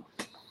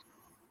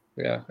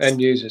 Yeah, end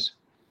users.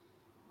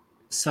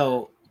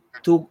 So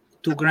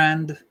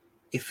 $2,000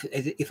 if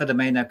a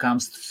domainer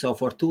comes. So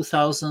for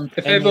 2,000,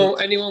 If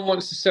anyone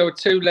wants to sell a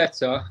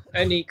 2-letter,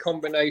 any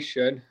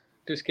combination,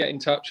 just get in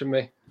touch with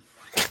me.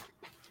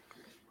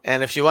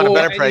 And if you want a Or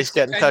better any- price,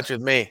 get in any- touch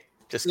with me.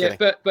 Just Yeah,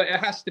 kidding. but it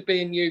has to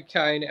be in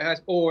UK and it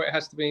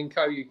has to be in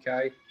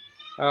co-UK,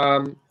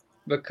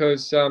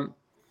 because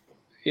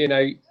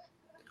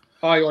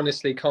I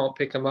honestly can't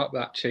pick them up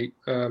that cheap.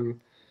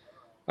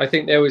 I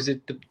think there was a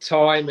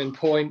time and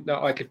point that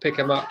I could pick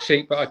them up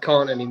cheap, but I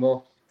can't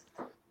anymore.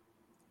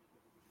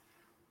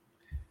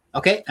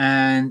 Okay,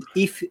 and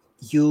if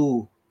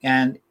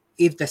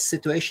the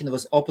situation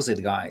was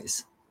opposite,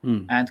 guys,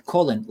 and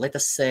Colin, let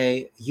us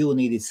say you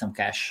needed some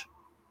cash.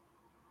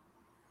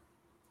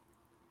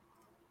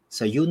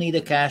 So you need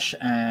a cash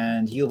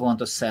and you want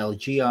to sell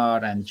GR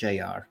and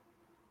JR.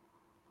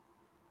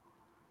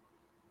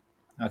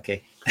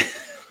 Okay.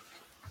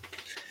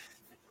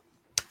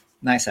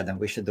 Nice, Adam.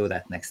 We should do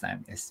that next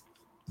time. Yes.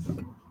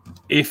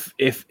 If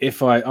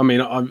I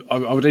mean, I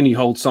would only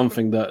hold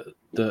something that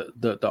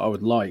I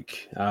would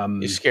like.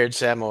 You scared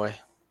Sam away.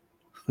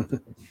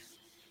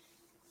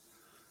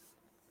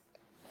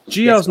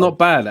 GR's not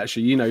bad,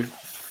 actually. You know,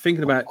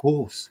 thinking about Of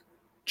course.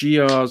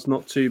 GR's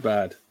not too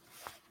bad.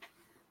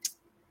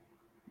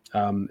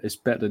 It's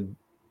better than.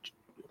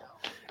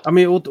 I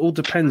mean, it all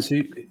depends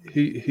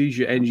who's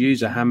your end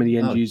user, how many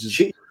end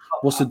users,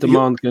 what's the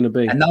demand going to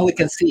be. And now we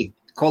can see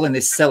Colin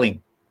is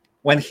selling.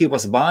 When he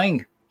was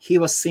buying, he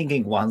was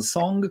singing one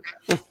song,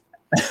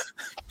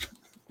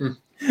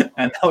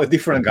 and now a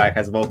different guy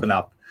has woken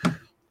up.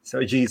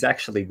 So G is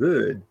actually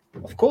good.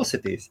 Of course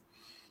it is.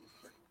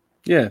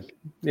 Yeah,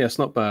 it's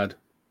not bad.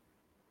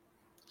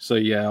 So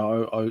yeah,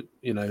 I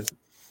you know,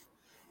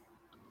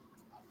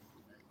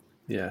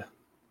 yeah.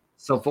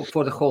 So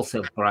for the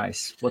wholesale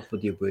price, what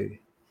would you be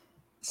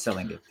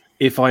selling it?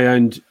 If I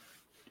owned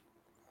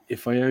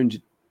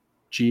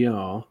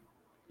GR,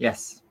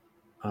 Yes.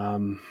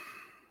 and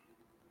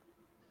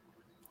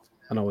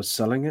I was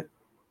selling it,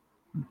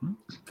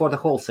 For the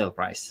wholesale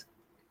price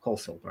to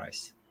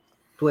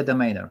a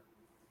domainer.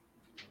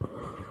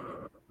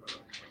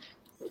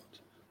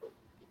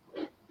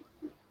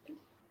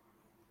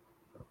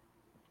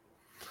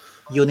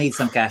 You need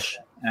some cash,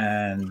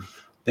 and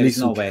there is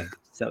no way.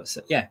 So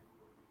yeah.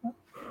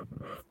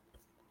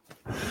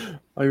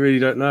 I really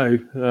don't know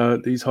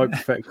these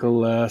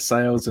hypothetical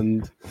sales,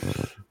 and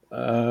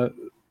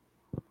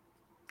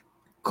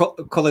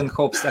Colin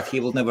hopes that he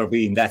will never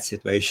be in that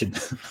situation.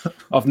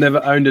 I've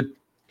never owned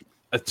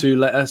a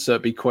 2-letter, so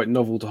it'd be quite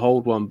novel to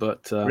hold one.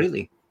 But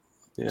Really?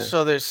 yeah.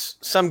 So there's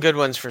some good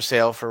ones for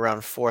sale for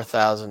around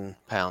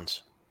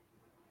 £4,000.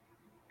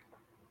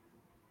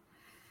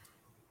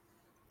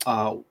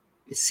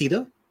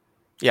 Cedar?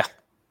 Yeah.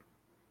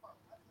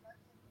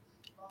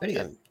 Very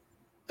good. And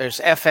there's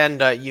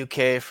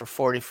fn.uk for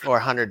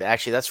 4,400.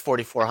 Actually, that's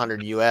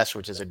 4,400 US,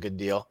 which is a good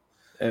deal.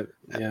 Yeah.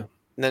 And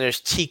then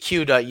there's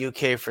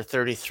tq.uk for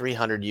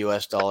 3,300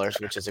 US dollars,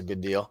 which is a good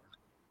deal.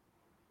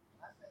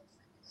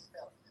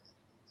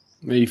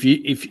 I mean, if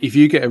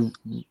you get a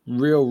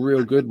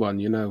real good one,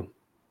 you know,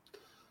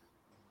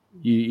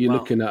 you're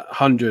looking at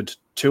 100,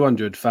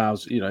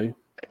 200,000, you know.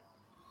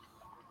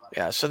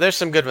 Yeah, so there's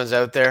some good ones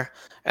out there,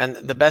 and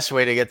the best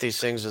way to get these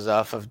things is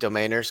off of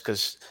domainers,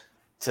 because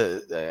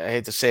I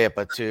hate to say it,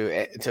 but to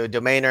a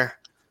domainer,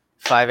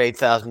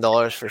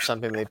 $8,000 for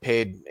something they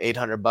paid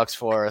 $800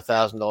 for, or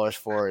 $1,000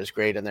 for is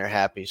great, and they're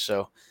happy.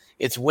 So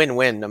it's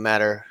win-win no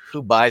matter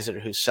who buys it or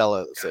who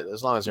sells it,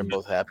 as long as they're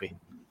both happy.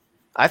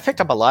 I've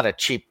picked up a lot of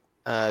cheap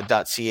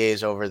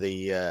 .cas over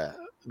the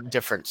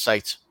different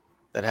sites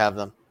that have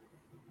them.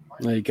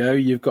 There you go.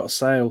 You've got a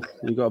sale.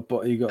 You got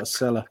a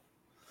seller.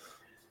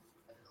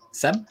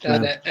 Sam?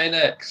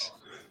 NX.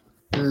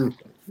 I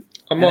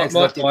NX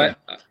might buy it.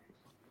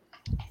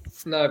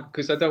 No,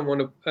 because I don't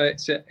want to.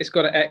 It's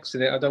got an X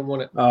in it. I don't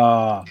want it.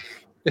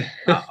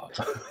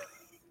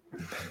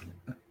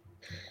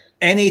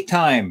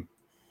 Anytime,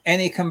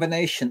 any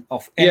combination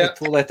of any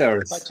two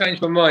letters. I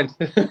changed my mind.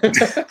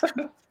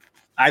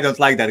 I don't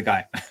like that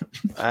guy.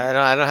 I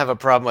don't have a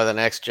problem with an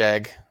X,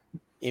 Jag.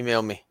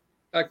 Email me.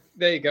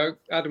 There you go.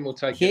 Adam will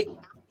take it.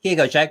 Here you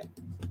go, Jag.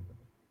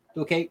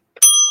 Okay.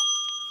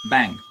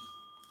 Bang.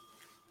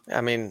 I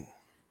mean,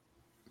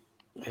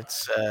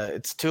 it's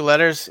 2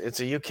 letters. It's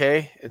a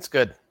UK. It's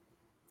good.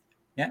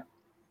 Yeah,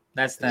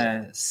 that's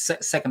the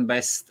second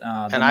best.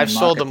 And I've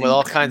sold them with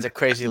all kinds of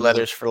crazy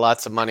letters for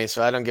lots of money,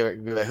 so I don't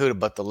give a hoot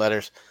about the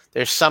letters.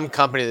 There's some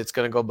company that's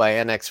going to go buy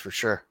NX for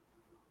sure.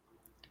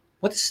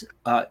 What's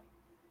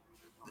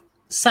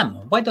Sam?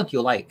 Why don't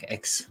you like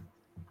X?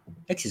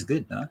 X is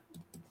good, no?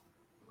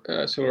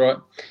 That's all right.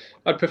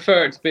 I'd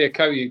prefer it to be a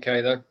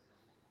co-UK though.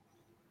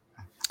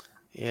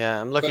 Yeah,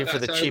 I'm looking for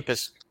the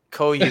cheapest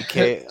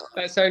co-UK.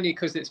 That's only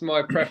because it's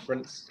my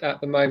preference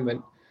at the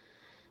moment.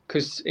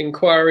 Because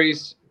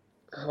inquiries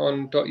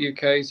on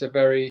 .UKs are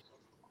very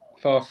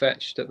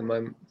far-fetched at the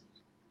moment.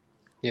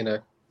 You know,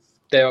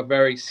 they are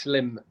very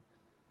slim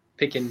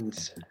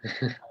pickings.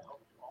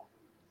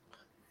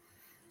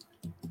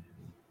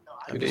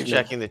 I'm just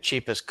checking the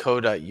cheapest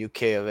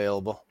co.uk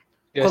available.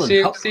 Yeah,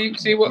 see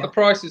what the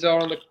prices are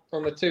on the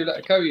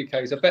 2-letter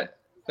co-UKs. I bet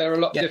they're a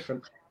lot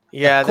different.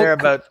 Yeah, they're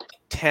about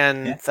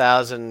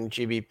 10,000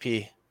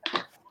 GBP.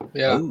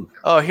 Yeah. Ooh.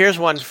 Oh, here's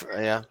one.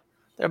 They're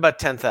about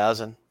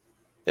 10,000.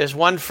 There's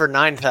one for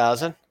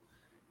 9,000.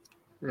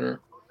 Yeah.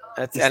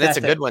 It's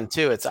a good one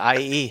too. It's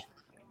IE.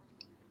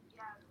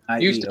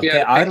 Used to be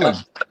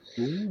Ireland.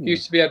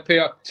 Used to be able to pick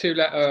up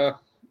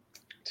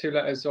 2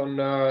 letters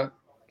on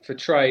for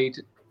trade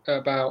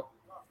about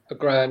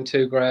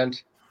 $1,000,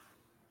 $2,000,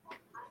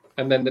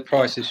 and then the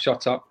prices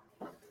shot up.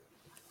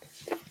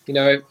 You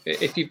know,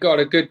 if you've got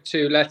a good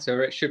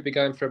 2-letter, it should be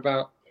going for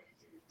about,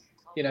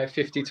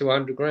 50 to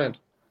 100 grand.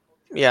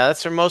 Yeah,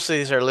 that's where most of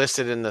these are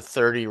listed in the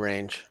 30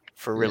 range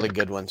for really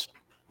good ones.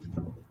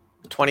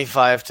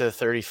 25 to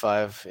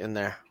 35 in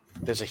there.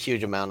 There's a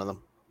huge amount of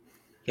them.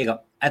 Here you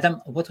go.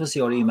 Adam, what was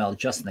your email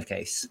just in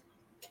case?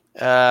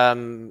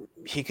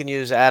 He can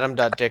use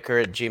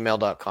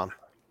adam.dicker@gmail.com.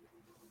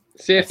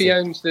 See if he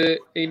owns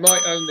he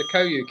might own the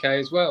Co-UK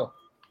as well.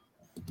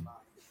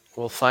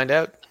 We'll find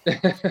out.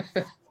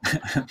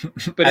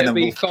 But it'll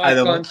be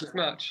 5 times as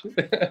much.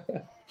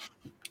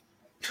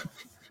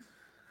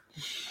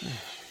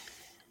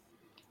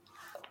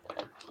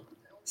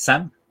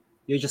 Sam,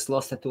 you just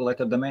lost a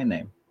 2-letter domain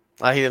name.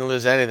 He didn't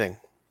lose anything.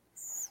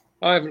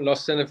 I haven't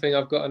lost anything.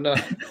 I've got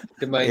enough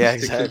domains Yeah, to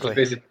keep exactly. me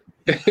busy.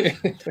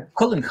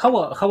 Colin, how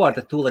are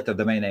the 2-letter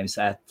domain names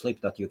at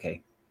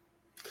flip.uk?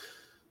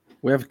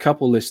 We have a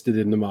couple listed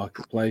in the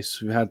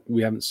marketplace.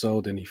 We haven't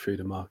sold any through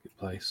the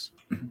marketplace.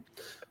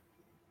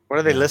 What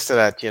are they listed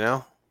at? You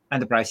know?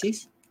 And the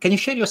prices? Can you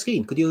share your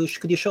screen? Could you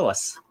show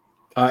us?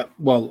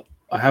 Well,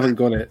 I haven't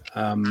got it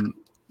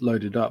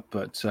loaded up,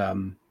 but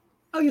you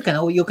can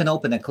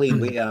open a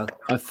clean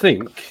I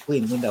think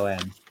clean window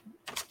and.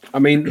 I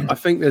mean, I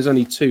think there's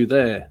only 2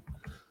 there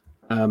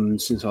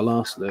since I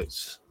last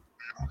looked.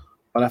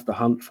 I'll have to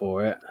hunt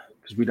for it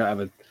because we don't have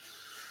a.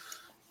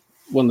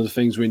 One of the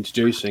things we're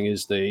introducing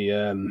is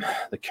the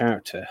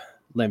character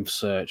length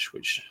search,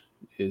 which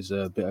is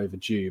a bit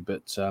overdue.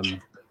 But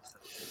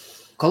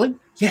Colin,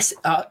 yes,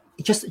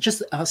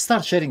 just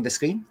start sharing the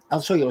screen.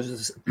 I'll show you.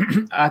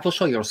 I will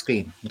show your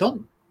screen.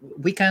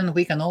 We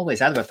can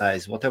always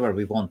advertise whatever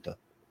we want to,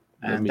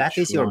 and that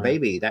is your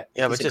baby. That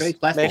yeah, is but a great just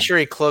platform. make sure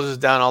he closes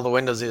down all the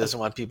windows he doesn't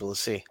want people to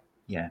see.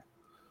 Yeah,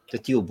 the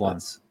tube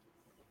ones.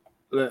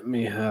 Let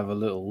me have a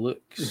little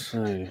look.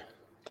 So,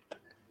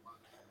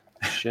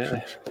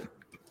 share.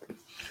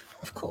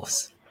 Of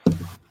course.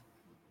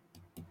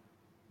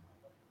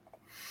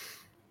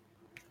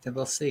 Then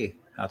we'll see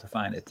how to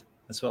find it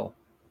as well.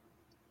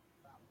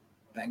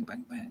 Bang,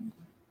 bang, bang.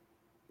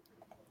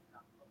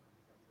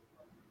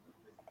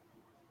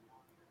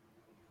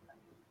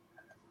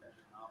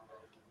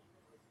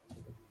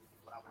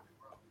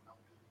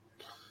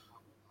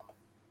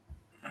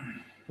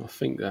 I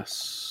think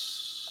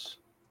that's.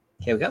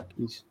 Here we go.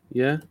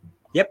 Yeah.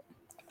 Yep.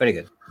 Very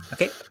good.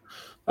 Okay.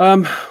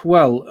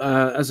 Well,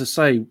 as I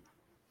say,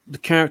 the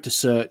character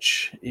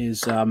search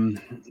is going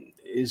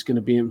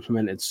to be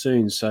implemented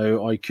soon,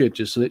 so I could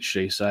just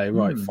literally say,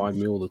 right, find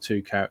me all the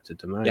 2 character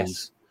domains,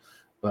 Yes.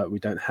 but we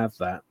don't have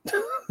that.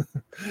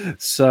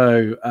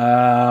 So,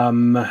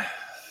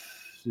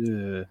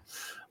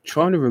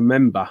 trying to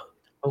remember.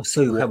 Oh,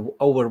 so you have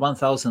over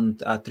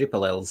 1,000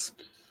 triple L's.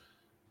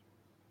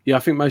 Yeah, I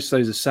think most of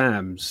those are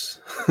Sam's.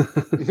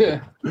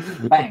 Yeah.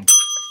 Bang.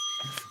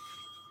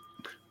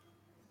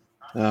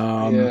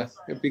 Yeah,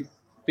 it'd be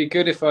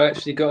good if I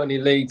actually got any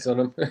leads on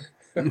them.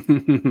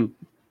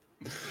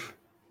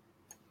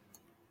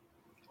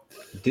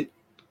 Do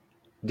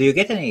you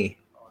get any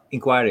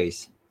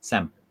inquiries,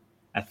 Sam,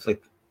 at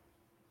Flip?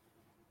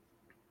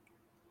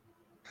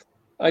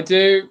 I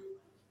do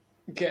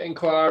get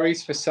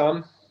inquiries for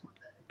some,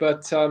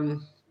 but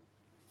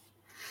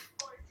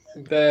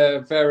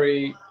they're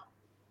very,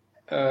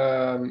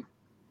 they're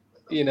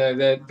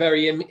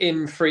very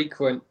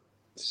infrequent.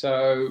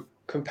 So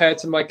compared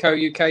to my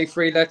Co-UK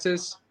 3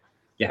 letters,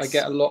 Yes. I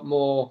get a lot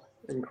more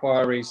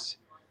inquiries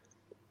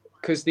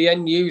because the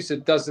end user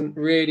doesn't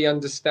really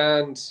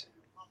understand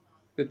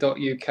the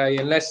 .uk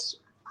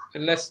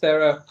unless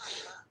they're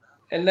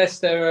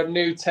a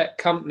new tech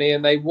company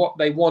and they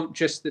want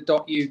just the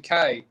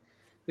 .uk.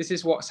 This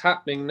is what's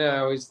happening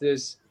now. Is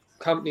there's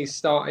companies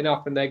starting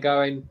up and they're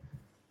going,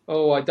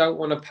 oh, I don't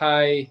want to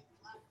pay,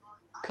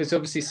 because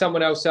obviously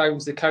someone else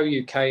owns the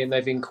Co-UK and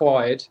they've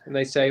inquired and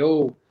they say,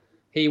 oh,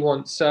 he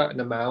wants a certain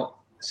amount,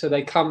 so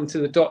they come to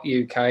the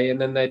 .uk and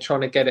then they're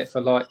trying to get it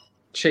for like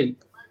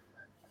cheap.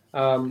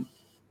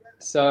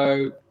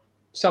 So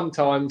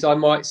sometimes I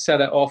might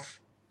sell it off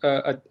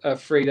a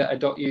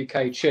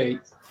 3-letter.uk cheap,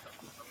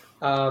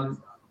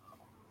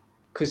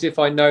 because if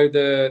I know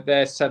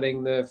they're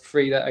selling the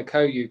 3-letter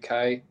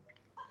Co-UK,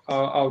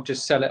 I'll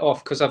just sell it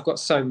off because I've got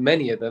so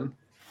many of them.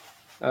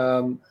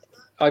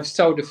 I've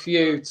sold a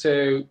few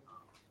to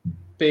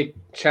big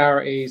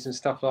charities and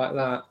stuff like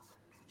that.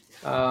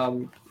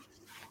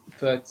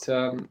 But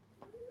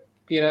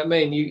you know what I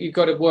mean? You've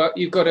got to work.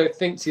 You've got to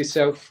think to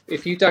yourself,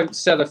 if you don't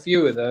sell a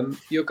few of them,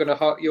 you're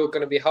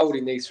gonna be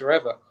holding these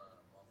forever.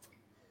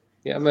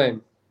 You know what I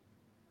mean?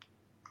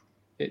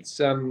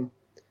 It's I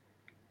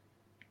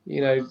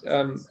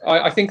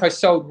think I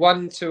sold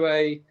one to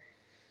a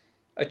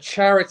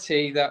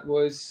charity that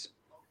was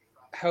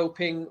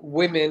helping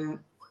women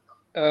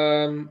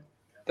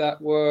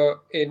that were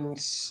in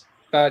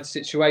bad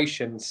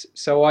situations.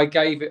 So I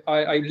gave it.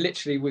 I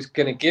literally was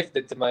going to give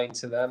the domain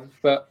to them,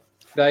 but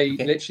they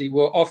literally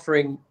were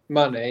offering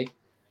money.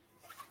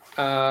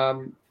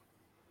 But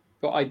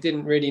I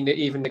didn't really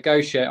even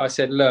negotiate. I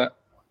said, look,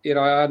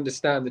 I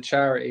understand the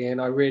charity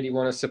and I really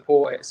want to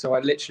support it. So I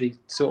literally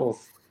sort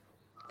of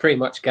pretty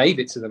much gave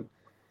it to them.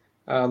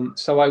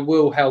 So I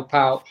will help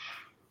out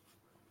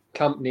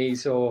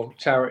companies or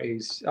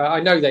charities. I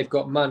know they've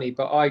got money,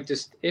 but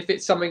if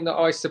it's something that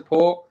I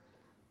support,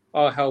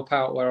 I'll help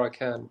out where I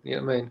can. You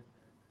know what I mean?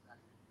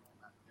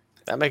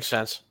 That makes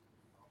sense.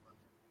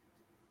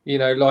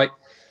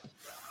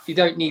 you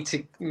don't need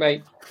to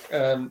make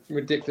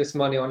ridiculous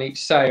money on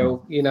each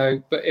sale, you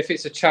know. But if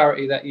it's a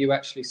charity that you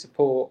actually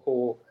support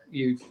or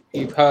you've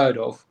heard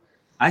of,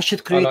 I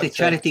should create like a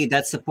charity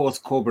that supports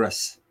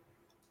cobras.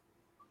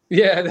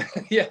 yeah,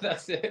 yeah,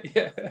 that's it.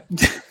 Yeah,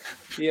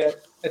 yeah,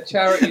 a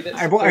charity that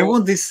I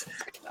want this,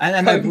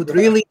 and I would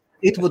really,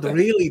 it would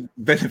really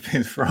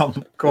benefit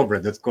from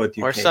Cobra.co.uk.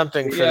 Or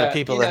something for the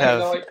people that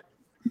have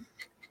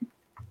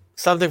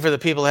something for the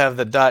people who have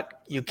the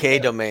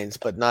 .uk domains,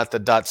 but not the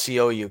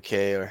 .co.uk,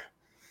 or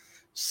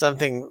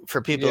something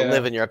for people that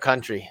live in your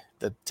country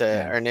that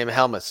are named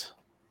Helmets.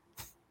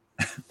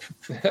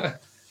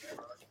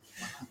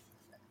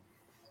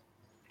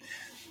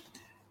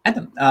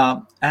 Adam,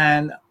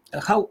 and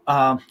how?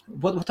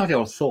 What are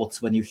your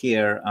thoughts when you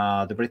hear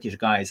the British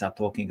guys are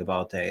talking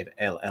about their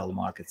LL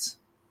markets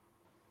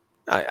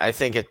I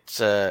think it's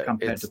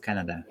compared to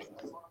Canada?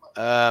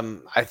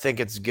 I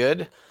think it's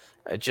good.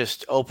 It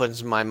just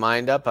opens my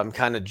mind up. I'm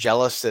kind of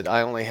jealous that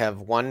I only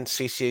have one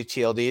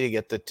CCTLD to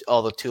get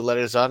all the 2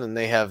 letters on, and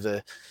they have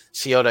the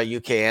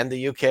co.uk and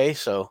the UK.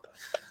 So,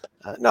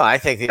 no, I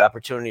think the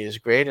opportunity is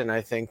great, and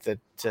I think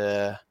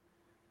that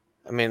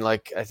I mean,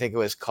 like, I think it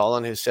was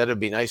Colin who said it'd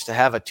be nice to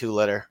have a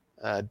 2-letter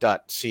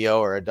 .co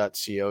or a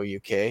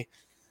 .co.uk.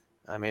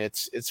 I mean,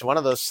 it's one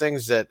of those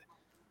things that,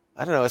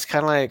 I don't know, it's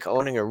kind of like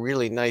owning a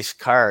really nice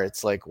car.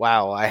 It's like,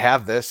 wow, I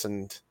have this,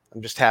 and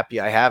I'm just happy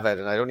I have it,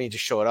 and I don't need to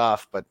show it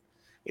off, but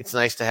it's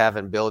nice to have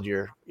and build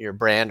your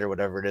brand or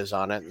whatever it is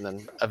on it, and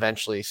then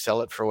eventually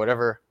sell it for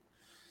whatever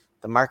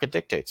the market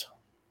dictates.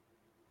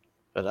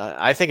 But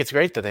I think it's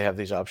great that they have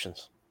these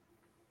options.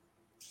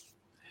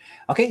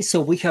 Okay, so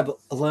we have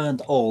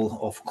learned all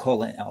of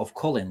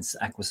Colin's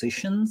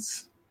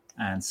acquisitions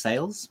and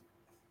sales.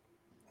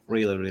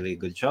 Really, really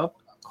good job,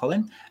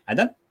 Colin.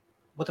 Adam,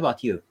 what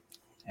about you?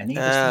 Any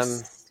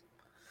business?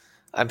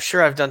 I'm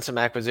sure I've done some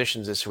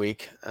acquisitions this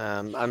week.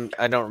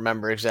 I don't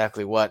remember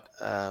exactly what,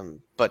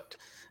 but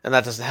and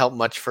that doesn't help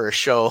much for a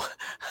show.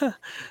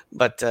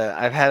 But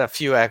I've had a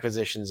few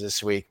acquisitions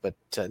this week, but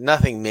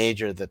nothing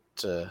major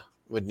that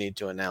would need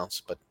to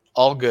announce. But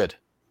all good.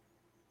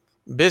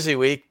 Busy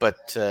week,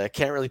 but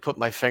can't really put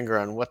my finger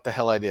on what the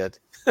hell I did.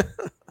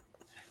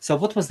 So,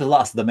 what was the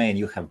last domain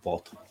you have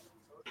bought?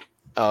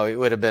 Oh, it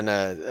would have been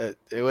a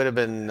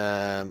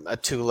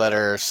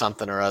 2-letter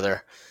something or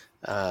other.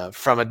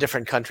 From a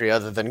different country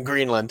other than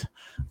Greenland.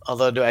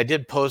 Although I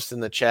did post in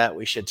the chat,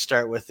 we should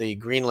start with the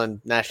Greenland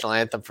national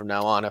anthem from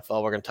now on if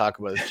all we're going to talk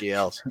about is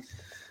GLs.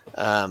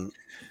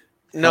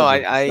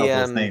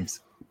 No, names.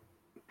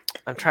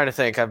 I'm trying to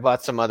think. I've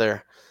bought some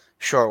other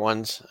short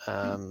ones.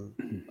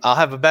 I'll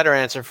have a better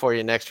answer for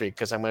you next week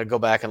because I'm going to go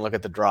back and look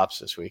at the drops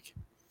this week.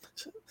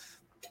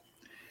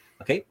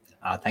 Okay,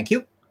 thank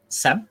you.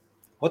 Sam,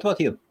 what about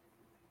you?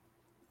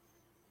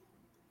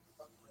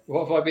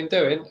 What have I been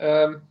doing?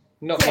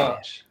 Not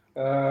much.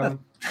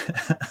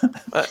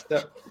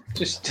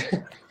 Just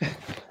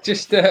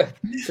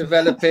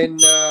developing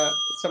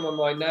some of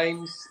my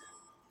names.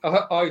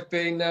 I've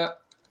been. I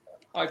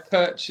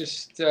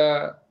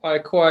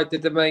acquired the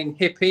domain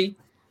hippie.co.uk.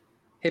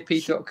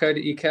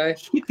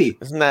 Hippie.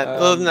 Isn't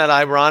that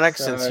ironic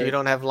since you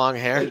don't have long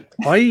hair?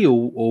 I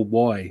or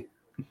Y?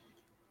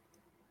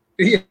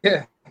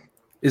 Yeah.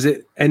 Is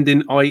it end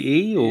in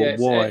IE or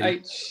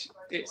Y?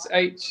 It's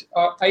H.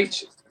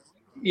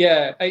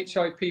 Yeah,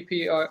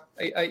 HIPPIE.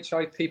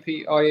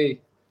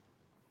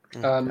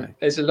 Okay.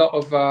 There's a lot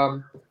of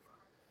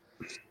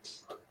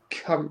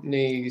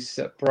companies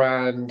that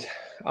brand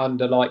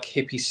under like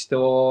Hippie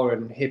Store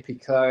and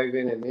Hippie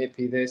Clothing and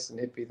Hippie this and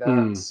Hippie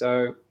that.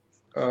 So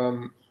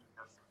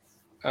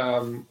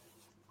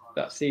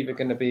that's either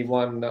going to be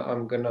one that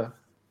I'm going to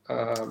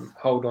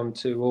hold on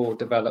to or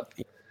develop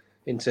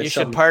into. You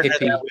some should partner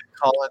hippie. that with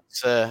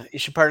Colin's. You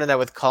should partner that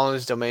with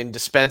Colin's domain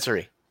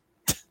dispensary.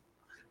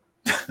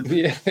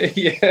 Yeah,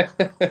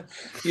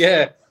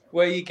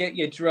 where you get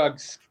your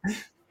drugs.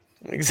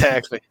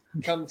 Exactly.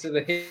 Come to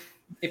the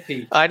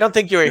hippie. I don't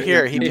think you were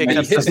here. He picked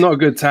up. That's not a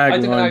good I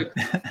don't tagline.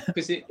 know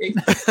because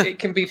it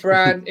can be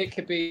brand. It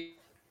could be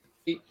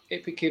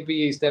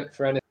used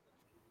for anything.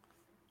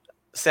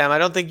 Sam, I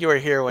don't think you were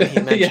here when he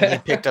mentioned he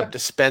picked up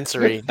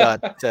dispensary .uk.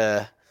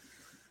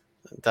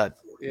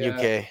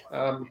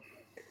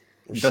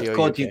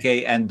 .co.uk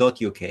and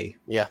 .uk.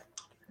 Yeah.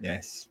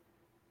 Yes.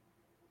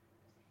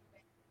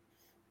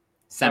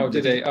 Sam,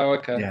 did he? Oh,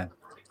 okay. Yeah,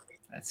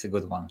 that's a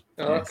good one.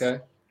 Oh, yes. Okay.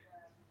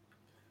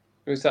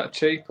 Was that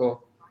cheap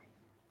or?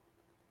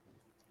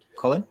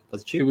 Colin,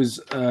 was it cheap? It was.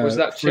 Was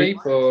that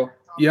cheap or?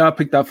 Yeah, I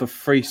picked that for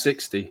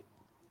 $360.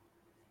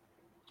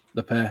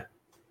 The pair.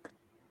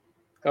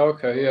 Oh,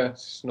 okay, yeah,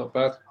 it's not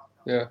bad.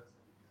 Yeah.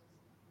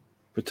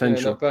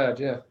 Potential. Yeah, not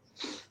bad.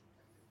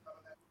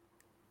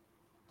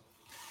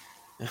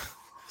 Yeah.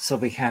 So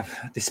we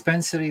have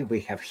dispensary,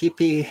 we have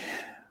hippie.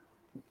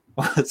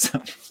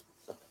 Awesome.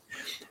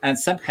 And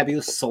Sam, have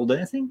you sold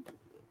anything?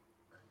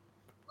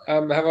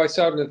 Have I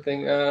sold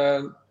anything?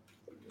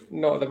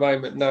 Not at the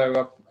moment.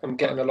 No, I'm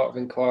getting a lot of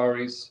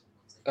inquiries.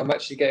 I'm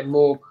actually getting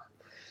more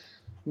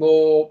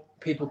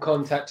people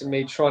contacting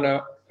me trying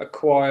to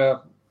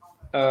acquire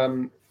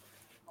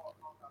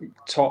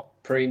top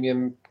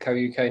premium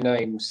co-UK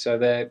names. So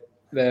they're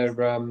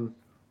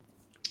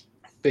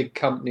big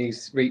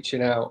companies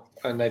reaching out,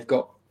 and they've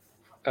got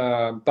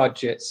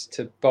budgets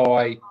to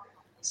buy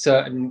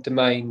certain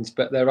domains,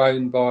 but they're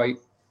owned by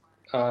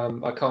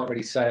I can't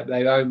really say it, but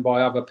they're owned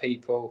by other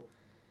people,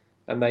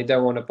 and they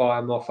don't want to buy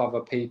them off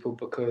other people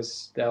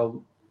because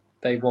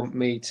they want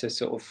me to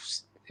sort of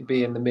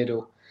be in the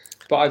middle.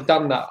 But I've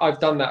done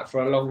that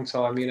for a long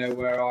time,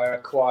 where I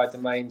acquire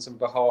domains on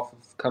behalf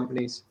of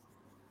companies,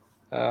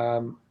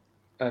 and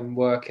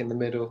work in the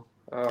middle.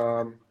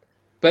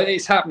 But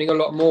it's happening a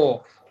lot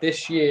more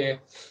this year.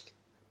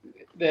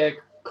 They're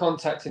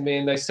contacting me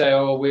and they say,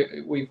 "Oh,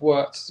 we've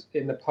worked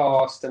in the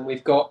past and we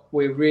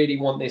really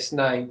want this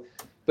name,"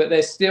 but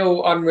they're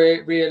still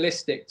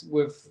unrealistic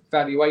with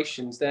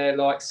valuations. They're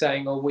like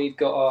saying, "Oh, we've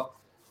got a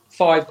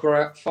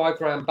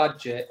 £5,000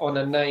 budget on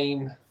a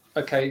name."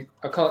 Okay,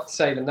 I can't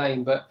say the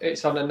name, but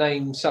it's on a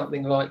name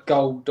something like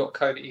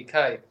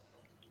gold.co.uk,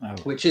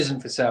 which isn't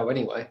for sale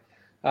anyway.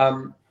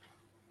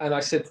 And I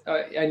said,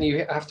 and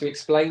you have to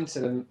explain to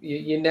them,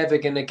 you're never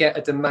going to get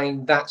a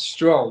domain that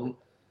strong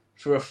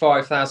for a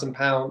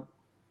 £5,000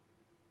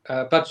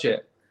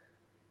 budget.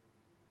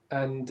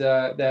 And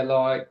they're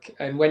like,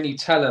 and when you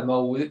tell them,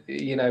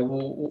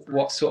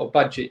 what sort of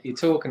budget you're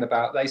talking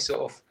about, they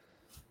sort of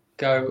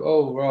go,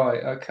 "Oh,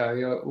 right,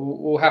 okay,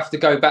 we'll have to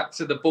go back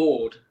to the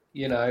board."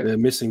 They're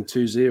missing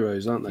 2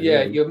 zeros, aren't they?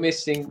 Yeah, you're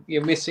missing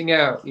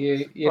out.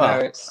 You know,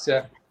 it's.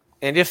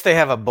 And if they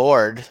have a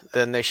board,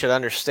 then they should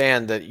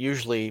understand that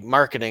usually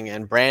marketing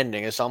and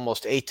branding is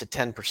almost 8 to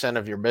 10%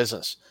 of your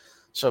business.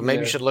 So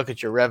maybe you should look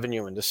at your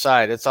revenue and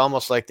decide. It's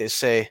almost like they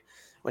say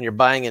when you're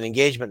buying an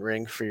engagement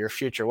ring for your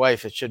future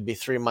wife, it should be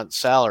 3 months'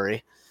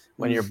 salary.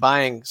 When you're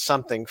buying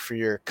something for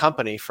your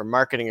company for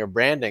marketing or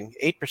branding,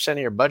 8% of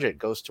your budget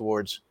goes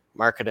towards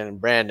marketing and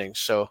branding.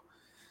 So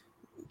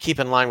keep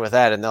in line with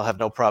that, and they'll have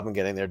no problem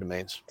getting their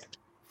domains.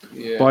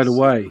 Yes. By the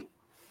way,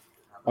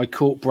 I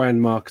caught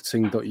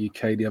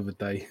brandmarketing.uk the other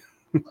day.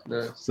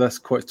 So that's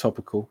quite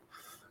topical.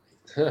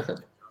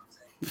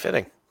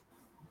 Fitting.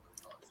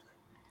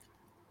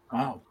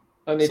 Wow.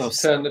 I need to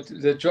turn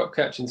the drop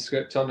catching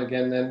script on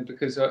again then,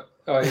 because I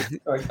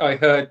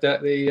heard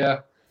that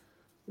the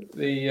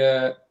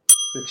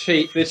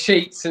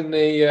cheats and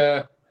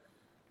the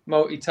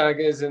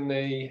multi-taggers and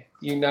the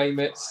you name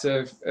it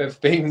have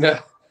been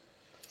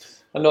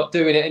I'm not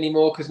doing it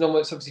anymore because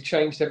Nomic's obviously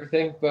changed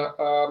everything. But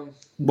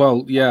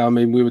well, yeah, I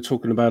mean, we were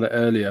talking about it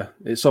earlier.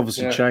 It's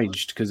obviously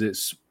changed because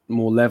it's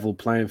more level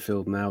playing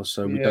field now.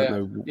 So we don't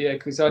know. Yeah,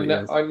 because I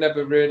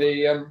never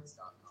really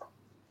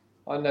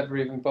I never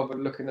even bothered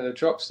looking at the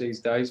drops these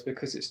days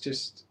because it's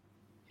just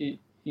you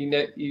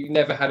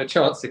never had a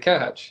chance to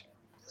catch.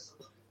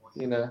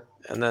 And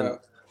then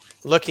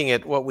looking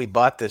at what we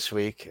bought this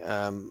week,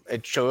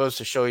 it goes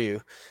to show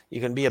you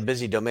can be a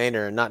busy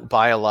domainer and not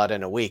buy a lot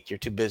in a week. You're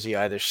too busy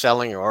either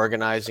selling or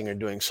organizing or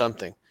doing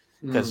something,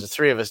 because the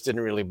three of us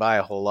didn't really buy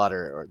a whole lot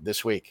or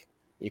this week.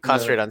 You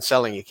concentrate on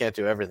selling, you can't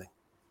do everything.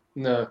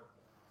 No,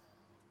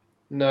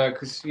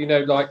 because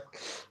like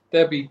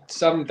there'll be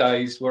some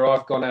days where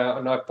I've gone out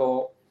and I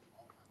bought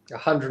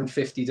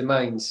 150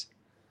 domains,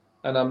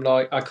 and I'm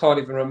like, I can't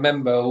even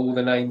remember all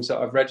the names that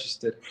I've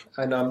registered,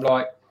 and I'm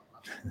like,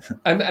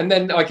 and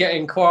then I get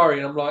inquiry,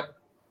 and I'm like,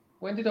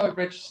 when did I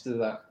register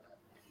that?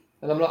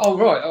 And I'm like, oh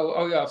right,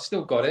 oh yeah, I've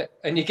still got it,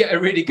 and you get a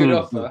really good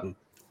offer.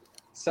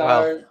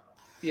 So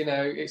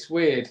it's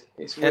weird.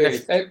 It's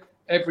weird.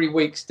 Every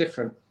week's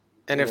different.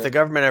 And if the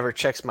government ever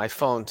checks my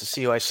phone to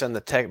see who I send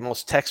the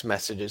most text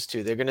messages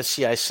to, they're going to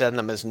see I send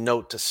them as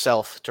note to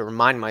self, to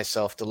remind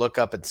myself to look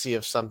up and see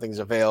if something's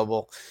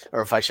available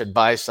or if I should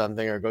buy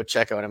something or go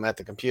check out when I'm at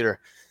the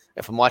computer.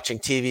 If I'm watching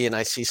TV and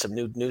I see some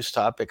new news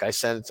topic, I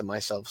send it to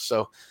myself.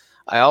 So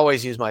I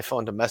always use my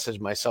phone to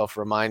message myself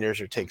reminders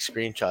or take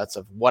screenshots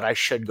of what I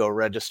should go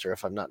register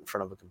if I'm not in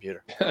front of a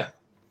computer.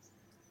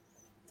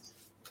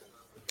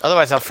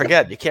 Otherwise, I'll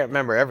forget. You can't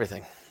remember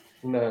everything.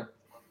 No.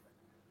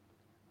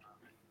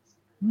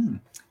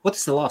 What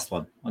is the last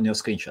one on your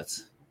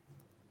screenshots?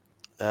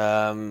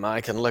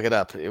 I can look it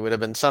up. It would have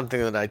been something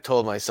that I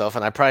told myself,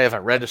 and I probably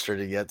haven't registered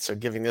it yet, so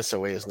giving this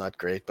away is not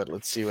great, but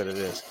let's see what it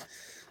is.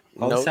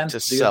 Note to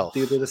self.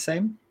 Do you do the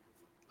same?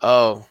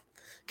 Oh,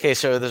 okay.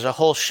 So there's a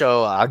whole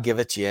show. I'll give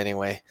it to you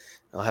anyway.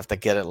 I'll have to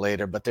get it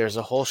later, but there's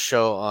a whole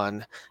show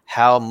on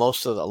how a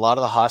lot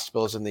of the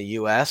hospitals in the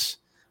U.S.,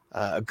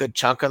 a good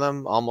chunk of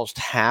them, almost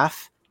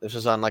half, this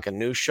is on like a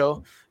news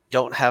show,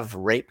 don't have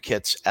rape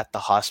kits at the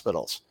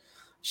hospitals.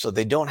 So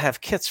they don't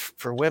have kits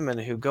for women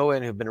who go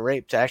in who've been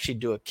raped to actually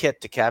do a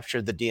kit to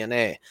capture the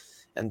DNA.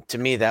 And to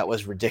me, that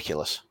was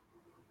ridiculous.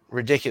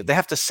 Ridiculous. They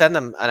have to send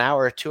them an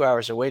hour or 2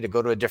 hours away to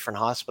go to a different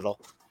hospital.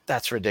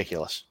 That's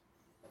ridiculous.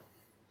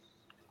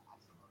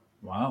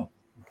 Wow.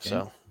 Okay.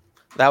 So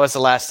that was the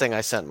last thing I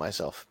sent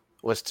myself,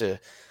 was to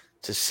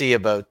see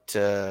about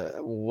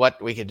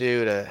what we could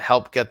do to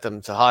help get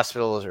them to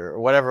hospitals or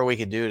whatever we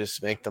could do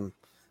to make them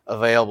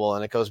available.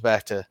 And it goes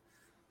back to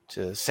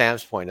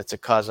Sam's point. It's a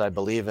cause I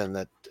believe in,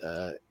 that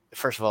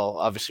first of all,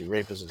 obviously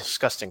rape is a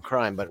disgusting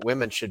crime, but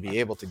women should be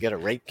able to get a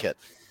rape kit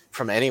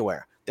from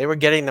anywhere. They were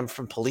getting them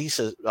from police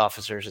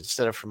officers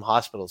instead of from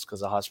hospitals because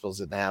the hospitals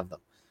didn't have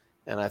them.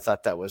 And I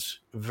thought that was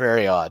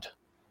very odd.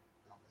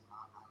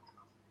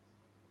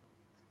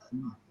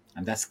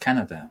 And that's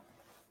Canada.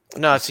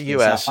 No, it's the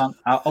U.S.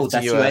 That's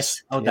the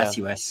US. Oh, yeah. that's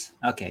US.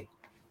 Okay.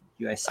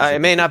 US.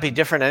 It may not be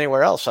different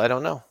anywhere else. I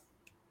don't know.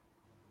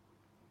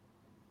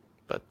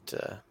 But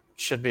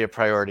should be a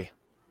priority.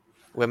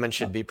 Women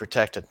should be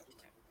protected.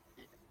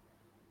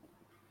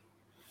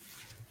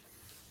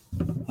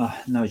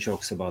 No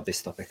jokes about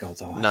this topic,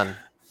 although. None.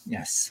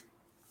 Yes.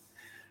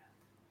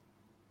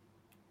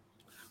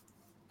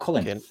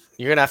 Colin. Okay.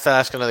 You're going to have to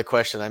ask another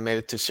question. I made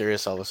it too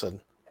serious all of a sudden.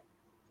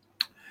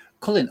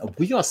 Colin,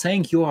 we are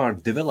saying you are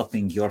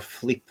developing your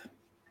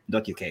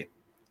flip.uk.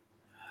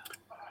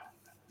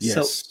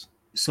 Yes.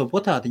 So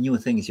what are the new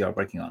things you are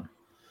working on?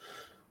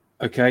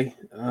 Okay.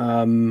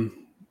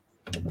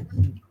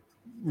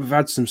 We've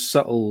had some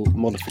subtle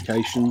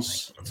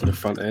modifications to the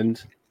front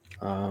end.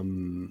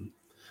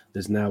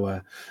 There's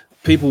now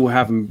people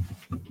having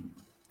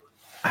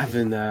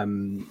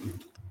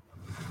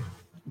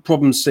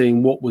problems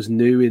seeing what was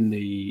new in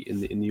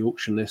the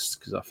auction list,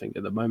 because I think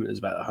at the moment there's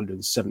about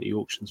 170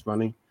 auctions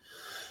running.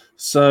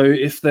 So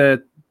if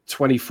they're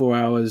 24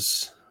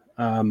 hours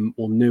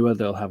or newer,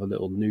 they'll have a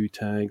little new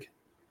tag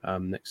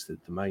next to the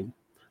domain.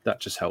 That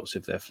just helps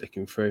if they're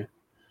flicking through.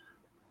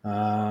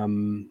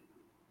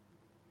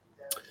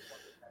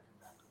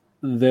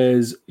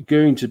 There's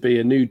going to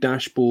be a new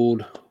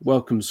dashboard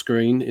welcome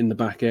screen in the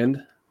back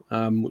end,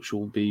 which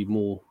will be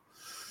more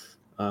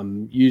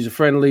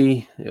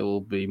user-friendly. It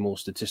will be more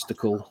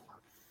statistical.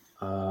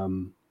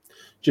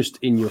 Just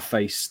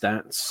in-your-face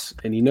stats,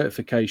 any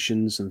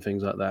notifications and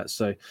things like that.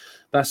 So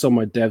that's on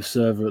my dev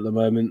server at the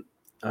moment.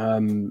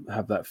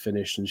 Have that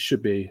finished and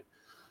should be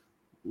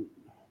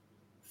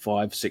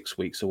 5-6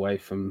 weeks away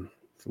from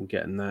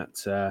getting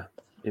that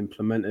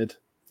implemented.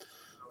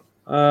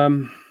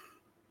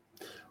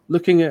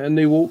 Looking at a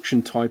new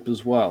auction type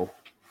as well,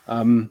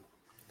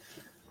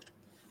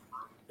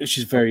 which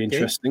is very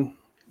interesting.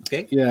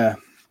 Okay. Yeah.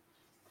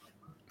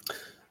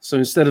 So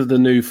instead of the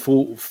new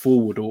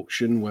forward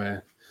auction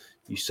where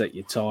you set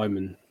your time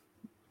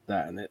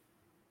and it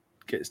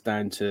gets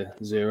down to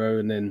 0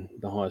 and then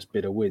the highest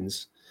bidder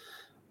wins.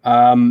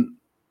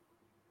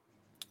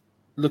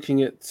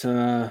 Looking at,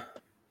 I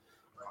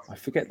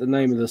forget the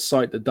name of the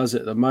site that does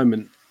it at the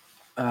moment.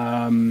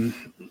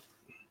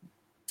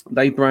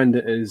 They brand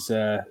it as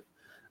a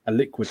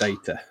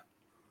liquidator.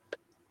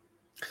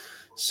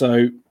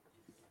 So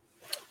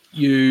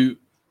you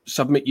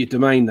submit your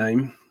domain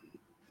name.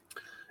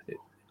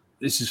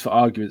 This is for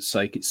argument's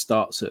sake. It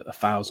starts at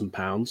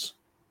 £1,000.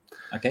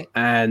 Okay.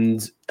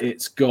 And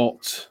it's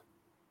got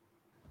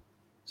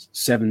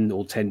 7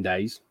 or 10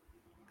 days.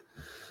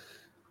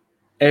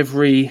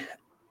 Every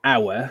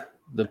hour,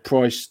 the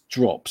price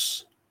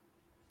drops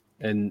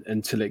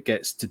until it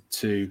gets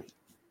to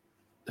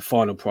the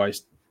final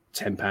price,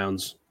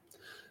 £10.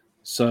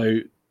 So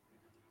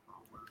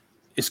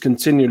it's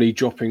continually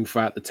dropping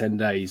throughout the 10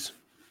 days.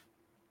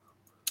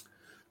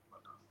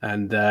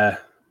 And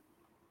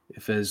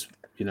if there's,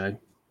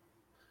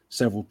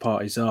 several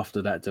parties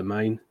after that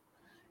domain,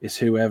 it's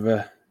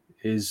whoever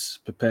is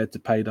prepared to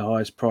pay the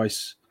highest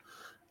price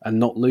and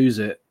not lose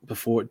it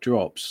before it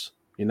drops,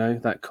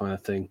 that kind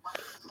of thing.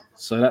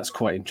 So that's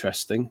quite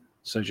interesting.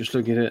 So just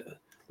looking at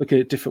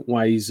different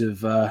ways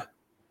of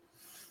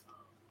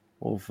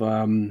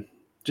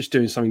just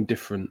doing something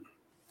different.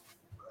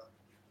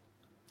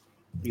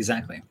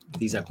 Exactly.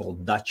 These are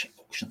called Dutch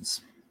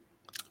auctions.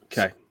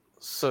 Okay.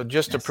 So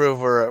just to prove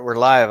we're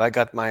live, I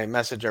got my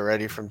message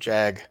already from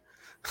Jag,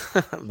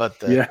 but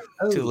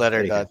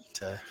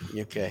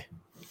two-letter.uk.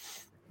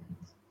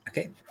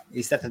 Okay.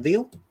 Is that a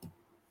deal?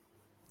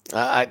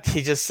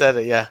 He just said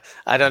it, yeah.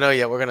 I don't know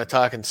yet. We're going to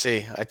talk and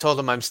see. I told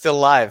him I'm still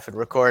live and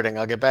recording.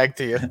 I'll get back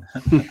to you.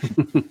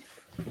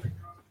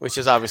 Which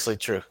is obviously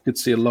true. Good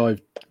to see a live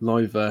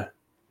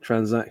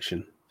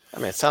transaction. I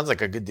mean, it sounds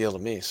like a good deal to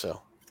me, so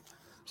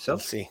we'll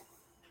see.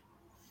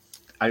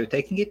 Are you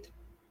taking it?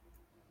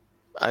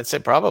 I'd say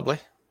probably.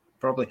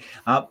 Probably.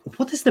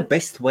 What is the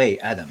best way,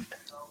 Adam?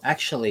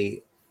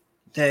 Actually,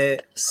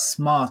 the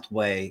smart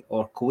way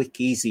or quick,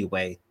 easy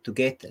way to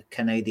get a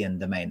Canadian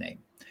domain name.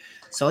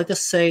 So let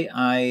us say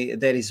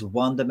there is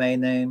one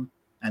domain name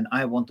and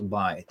I want to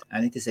buy it,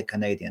 and it is a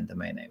Canadian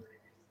domain name.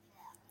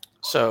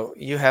 So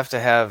you have to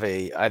have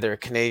either a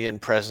Canadian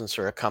presence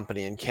or a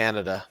company in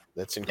Canada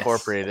that's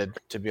incorporated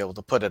to be able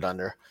to put it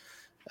under.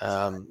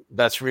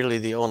 That's really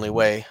the only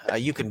way.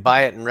 You can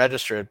buy it and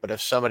register it, but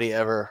if somebody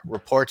ever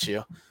reports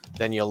you,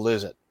 then you'll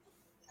lose it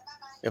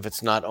if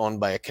it's not owned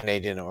by a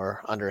Canadian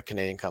or under a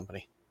Canadian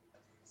company.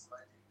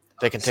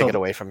 They can take it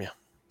away from you.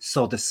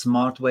 So the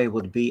smart way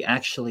would be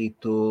actually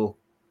to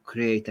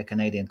create a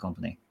Canadian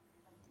company.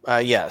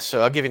 Yeah,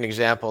 so I'll give you an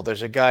example.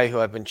 There's a guy who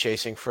I've been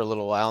chasing for a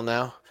little while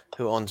now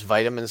who owns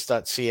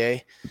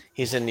vitamins.ca.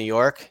 He's in New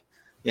York.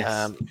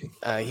 Yes.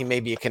 He may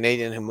be a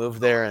Canadian who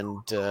moved there, and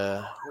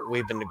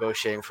we've been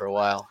negotiating for a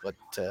while. But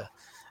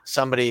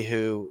somebody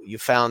who you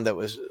found that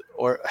was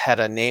or had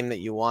a name that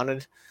you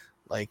wanted,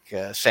 like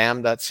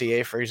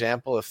sam.ca, for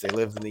example. If they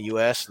lived in the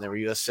U.S. and they were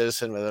a U.S.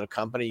 citizen without a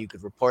company, you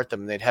could report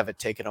them and they'd have it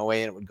taken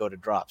away and it would go to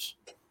drops.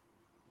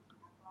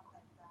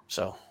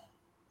 So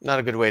not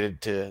a good way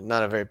to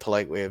not a very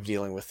polite way of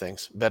dealing with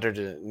things. Better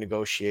to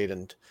negotiate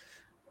and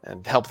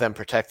help them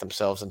protect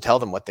themselves and tell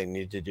them what they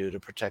need to do to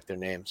protect their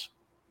names.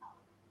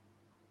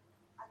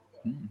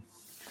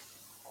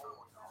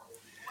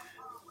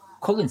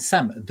 Colin,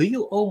 Sam, do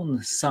you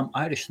own some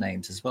Irish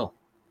names as well?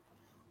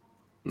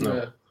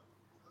 No.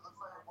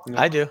 Yeah.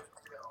 I do.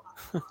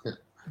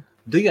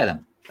 Do you,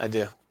 Adam? I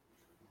do.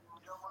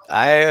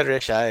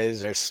 Irish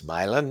eyes are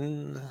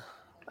smiling.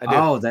 I do.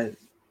 Oh, that.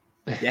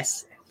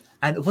 Yes.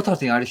 And what are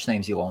the Irish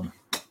names you own?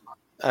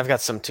 I've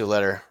got some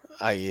 2-letter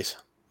IEs.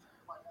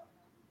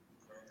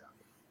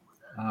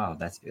 Oh,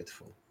 that's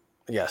beautiful.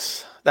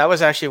 Yes. That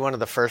was actually one of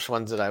the first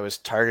ones that I was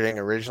targeting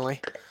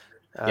originally.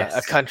 Yes.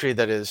 A country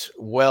that is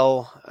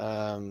well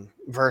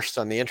versed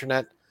on the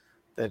internet,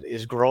 that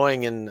is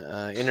growing in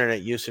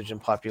internet usage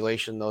and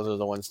population. Those are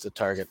the ones to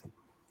target.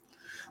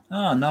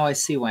 Oh, now I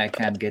see why I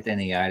can't get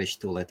any Irish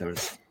 2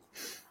 letters.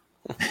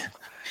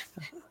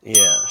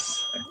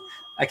 Yes.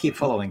 I keep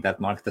following that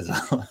market as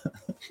well.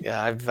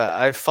 Yeah,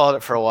 I've followed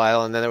it for a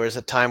while, and then there was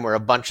a time where a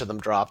bunch of them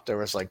dropped. There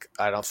was like,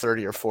 I don't know,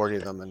 30 or 40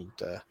 of them, and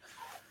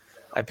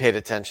I paid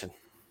attention.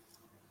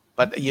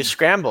 But you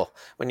scramble.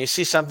 When you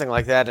see something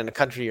like that in a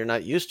country you're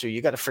not used to,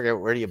 you got to figure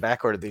out, where do you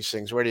back order these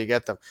things? Where do you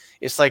get them?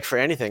 It's like for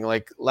anything.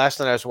 Like last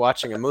night I was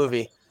watching a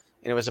movie,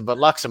 and it was about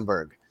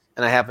Luxembourg,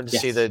 and I happened to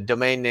see the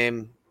domain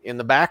name in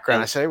the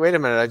background. I say, wait a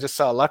minute, I just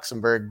saw a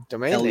Luxembourg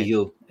domain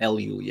name.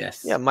 LU,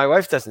 yes. Yeah, my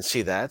wife doesn't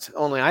see that.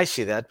 Only I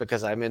see that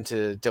because I'm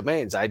into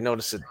domains. I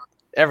notice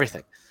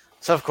everything.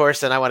 So, of course,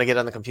 then I want to get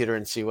on the computer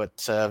and see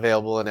what's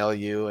available in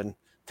LU and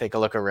take a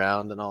look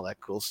around and all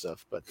that cool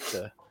stuff. But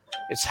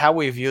it's how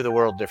we view the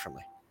world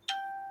differently.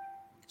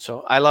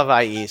 So I love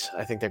IEs.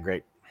 I think they're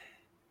great.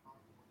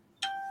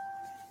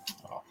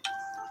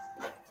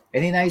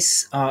 Any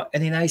nice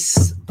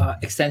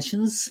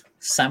extensions,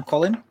 Sam,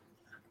 Colin,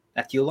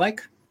 that you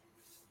like?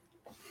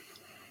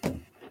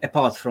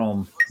 Apart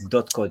from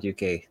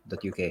 .co.uk.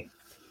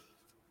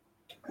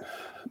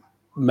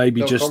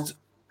 Maybe .com? just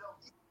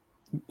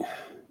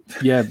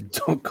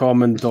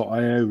 .com and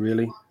 .io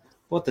really.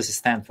 What does it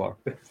stand for?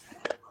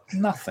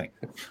 Nothing.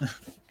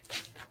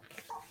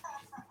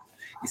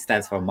 It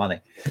stands for money.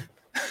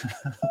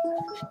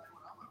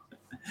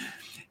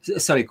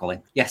 Sorry,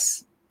 Colin.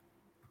 Yes.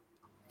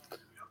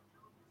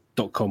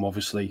 .com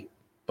obviously,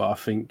 but I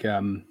think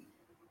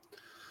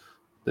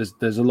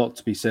there's a lot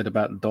to be said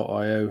about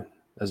 .io.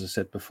 As I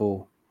said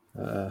before,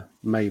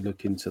 may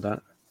look into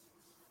that.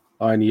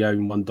 I only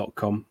own one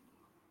 .com.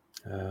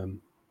 I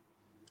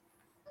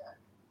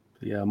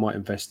might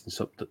invest in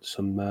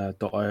some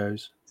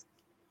 .ios.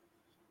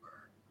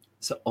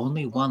 So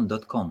only one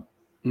 .com.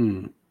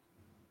 Mm.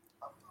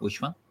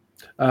 Which one?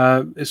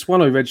 It's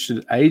one I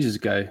registered ages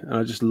ago, and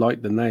I just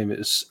like the name.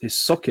 It's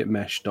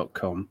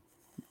socketmesh.com.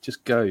 It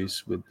just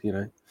goes with, it's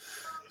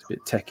a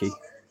bit techie.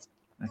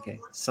 Okay,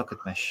 Socket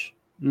Mesh.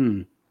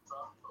 Mm.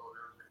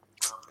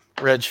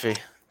 Reg fee.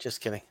 Just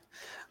kidding.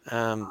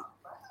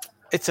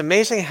 It's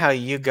amazing how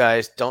you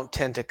guys don't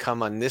tend to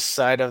come on this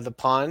side of the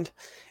pond,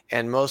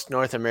 and most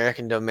North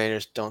American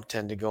domainers don't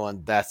tend to go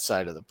on that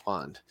side of the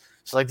pond.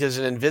 It's like there's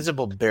an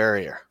invisible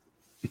barrier,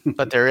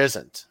 but there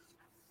isn't.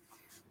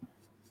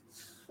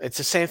 It's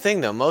the same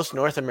thing, though. Most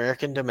North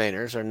American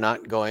domainers are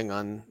not going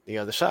on the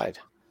other side,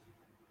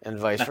 and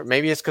vice versa.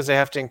 Maybe it's because they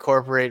have to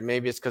incorporate.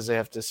 Maybe it's because they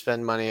have to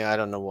spend money. I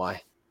don't know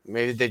why.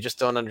 Maybe they just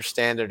don't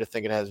understand it or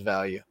think it has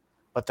value,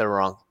 but they're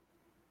wrong.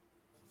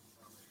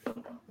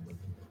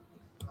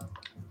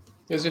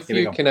 There's a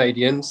few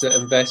Canadians that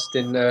invest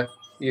in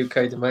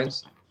UK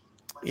domains.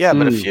 Yeah,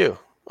 but a few.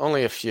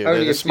 Only a few. Only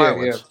They're the a smart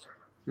few, ones.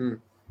 yeah.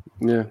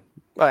 Yeah.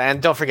 Well,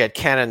 and don't forget,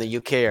 Canada and the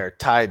UK are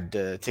tied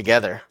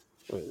together.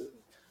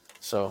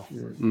 So,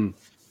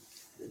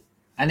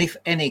 And if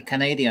any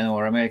Canadian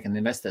or American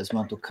investors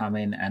want to come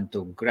in and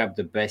to grab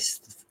the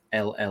best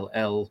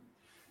LLL.co.uk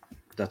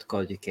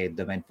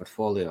domain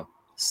portfolio,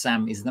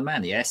 Sam is the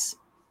man, yes?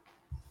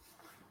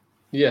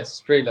 Yes,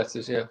 3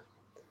 letters, yeah.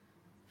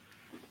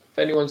 If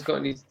anyone's got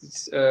any,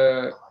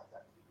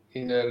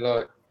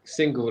 like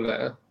single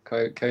letter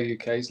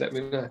co.uk's, let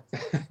me know.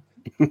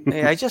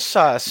 hey, I just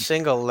saw a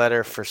single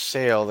letter for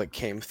sale that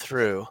came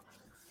through.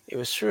 It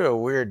was through a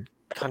weird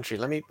country.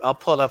 I'll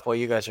pull it up while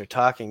you guys are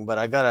talking, but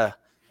I got a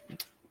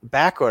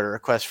back order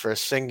request for a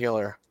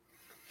singular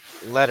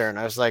letter, and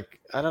I was like,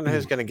 I don't know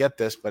who's going to get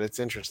this, but it's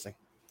interesting.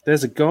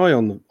 There's a guy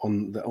on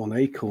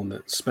Acorn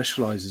that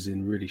specializes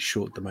in really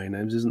short domain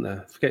names, isn't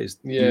there? I forget his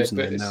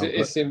username now.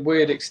 It's in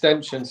weird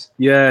extensions.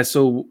 Yeah,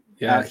 so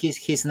yeah.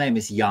 His name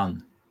is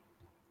Jan.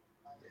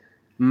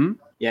 Hmm?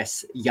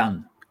 Yes,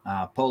 Jan,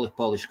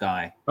 Polish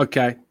guy.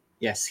 Okay.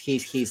 Yes,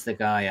 he's the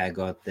guy I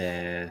got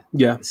the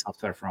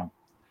software from.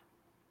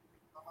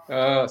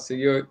 So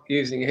you're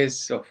using his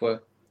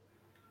software.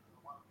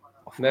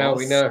 Of now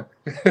course. we know.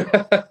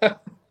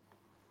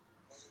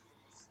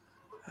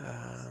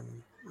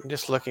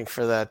 just looking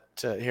for that.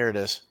 Here it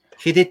is.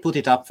 He did put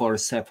it up for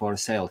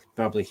sale.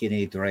 Probably he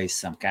needed to raise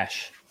some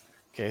cash.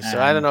 Okay,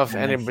 so I don't know if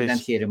Then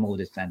anybody's. he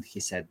removed it and he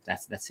said,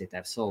 "That's it.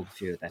 I've sold a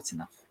few. That's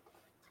enough."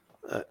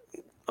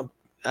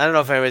 I don't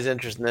know if anybody's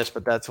interested in this,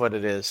 but that's what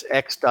it is.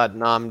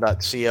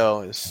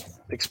 X.nom.co is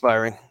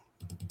expiring.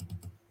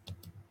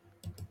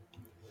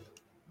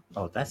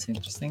 Oh, that's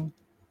interesting.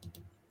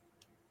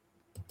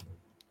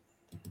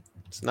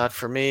 It's not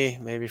for me.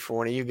 Maybe for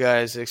one of you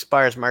guys. It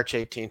expires March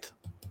 18th.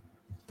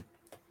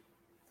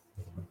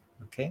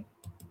 Okay.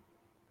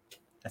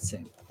 That's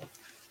it.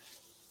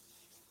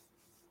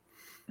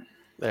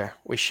 There,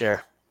 we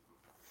share.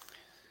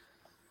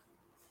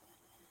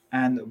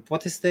 And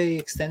what is the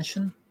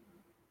extension?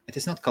 It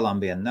is not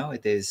Colombian, no?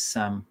 It is...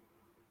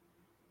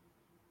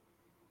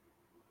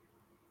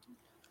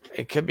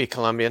 It could be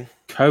Colombian.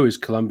 Co is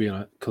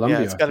Colombia. Yeah,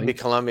 it's got to be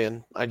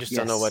Colombian. I just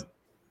don't know what.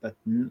 But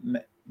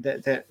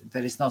there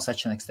is no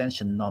such an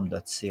extension,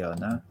 nom.co,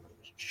 no?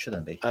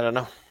 Shouldn't be. I don't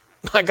know.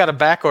 I got a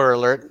back order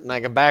alert, and I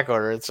can back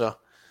order it, so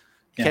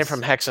it came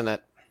from Hexanet.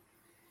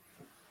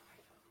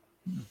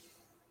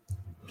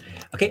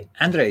 Okay,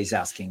 Andre is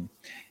asking,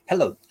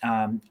 hello,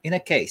 in a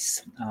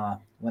case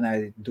when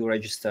I do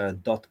register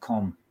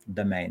 .com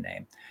domain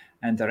name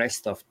and the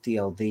rest of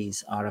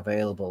TLDs are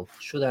available,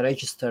 should I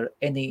register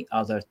any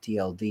other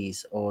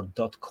TLDs or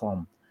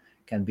 .com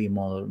can be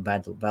more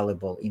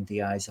valuable in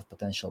the eyes of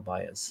potential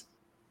buyers?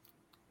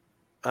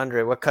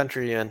 Andre, what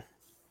country are you in?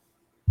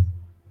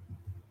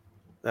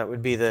 That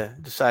would be the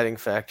deciding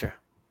factor.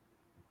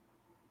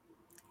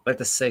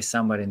 Let us say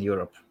somewhere in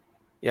Europe.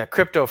 Yeah,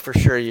 crypto for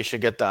sure. You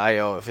should get the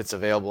IO if it's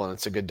available and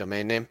it's a good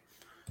domain name.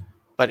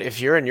 But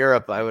if you're in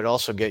Europe, I would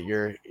also get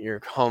your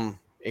home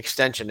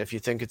extension if you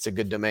think it's a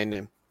good domain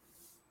name.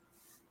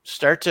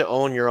 Start to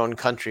own your own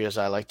country, as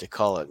I like to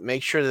call it.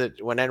 Make sure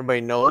that when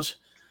everybody knows,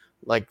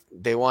 like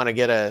they want to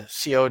get a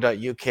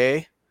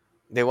co.uk,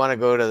 they want to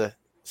go to the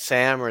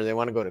Sam or they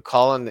want to go to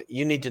Colin,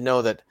 you need to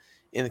know that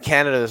in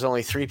Canada there's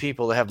only 3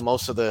 people that have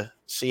most of the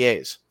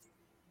CAs.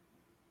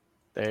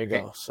 There you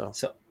go. So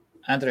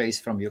Andre is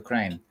from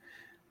Ukraine.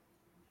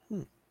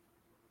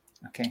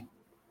 Okay.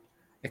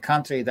 A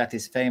country that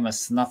is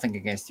famous, nothing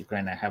against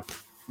Ukraine. I have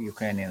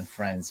Ukrainian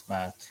friends,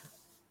 but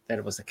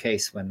there was a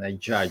case when a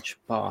judge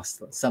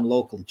passed, some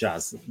local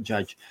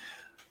judge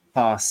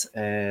passed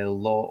a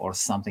law or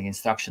something,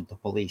 instruction to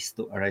police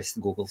to arrest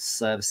Google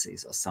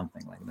services or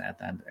something like that,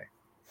 Andre,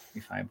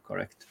 if I'm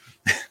correct.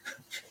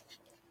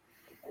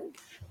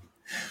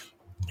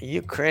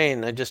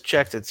 Ukraine, I just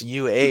checked. It's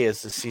UA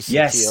as the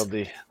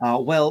CCTLD. Yes.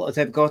 Well,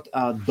 they've got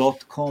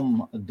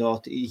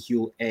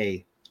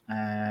 .com.ua,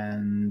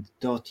 and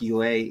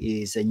 .ua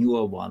is a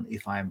newer one,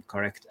 if I'm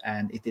correct,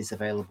 and it is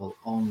available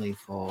only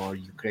for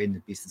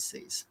Ukrainian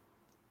businesses.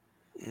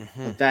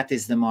 Mm-hmm. But that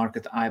is the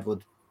market I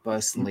would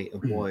personally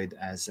avoid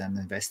as an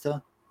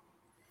investor,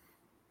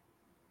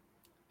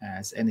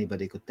 as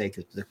anybody could take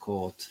you to the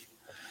court,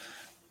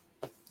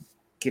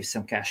 give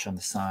some cash on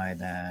the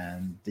side,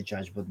 and the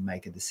judge would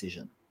make a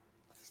decision.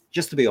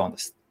 Just to be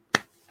honest,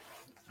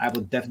 I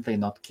would definitely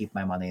not keep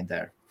my money in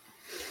there.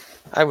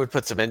 I would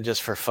put some in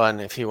just for fun.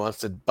 If he wants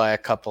to buy a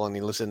couple and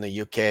he lives in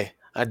the UK,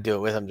 I'd do it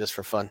with him just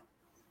for fun.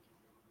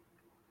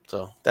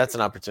 So that's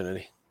an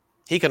opportunity.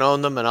 He can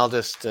own them and I'll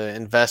just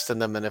invest in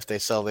them. And if they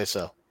sell, they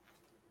sell.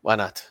 Why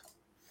not?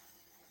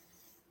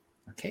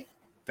 Okay,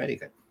 very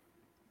good.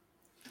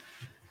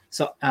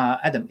 So,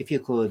 Adam, if you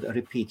could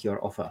repeat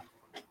your offer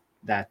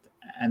that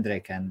Andre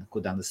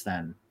could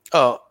understand.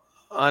 Oh,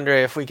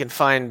 Andre, if we can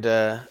find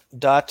 .ua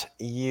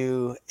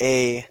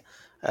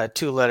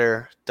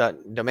 2-letter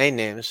domain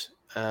names,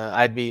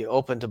 I'd be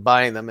open to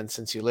buying them. And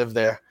since you live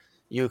there,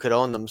 you could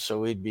own them. So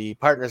we'd be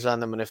partners on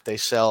them. And if they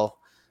sell,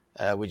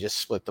 we just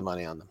split the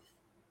money on them.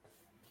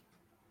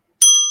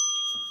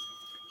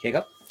 Here you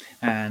go.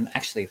 And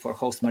actually, for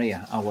Host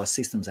Maria, our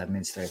systems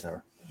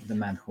administrator, the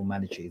man who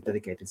manages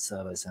dedicated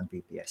servers and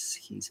VPS,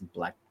 he's a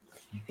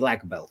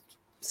black belt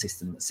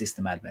system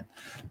admin,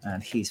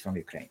 and he's from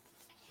Ukraine.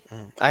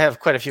 I have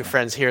quite a few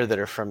friends here that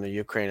are from the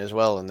Ukraine as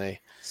well, and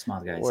they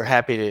smart guys. were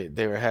happy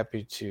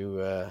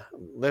to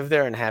live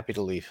there and happy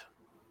to leave.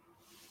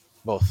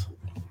 Both.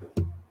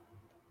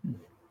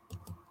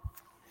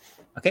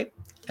 Okay,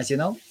 as you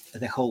know,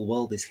 the whole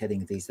world is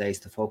heading these days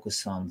to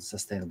focus on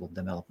sustainable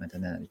development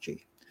and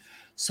energy.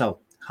 So,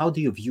 how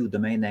do you view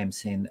domain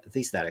names in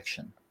this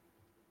direction?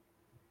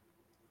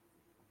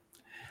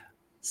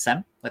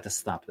 Sam, let us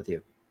start with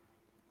you.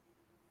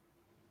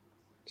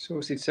 So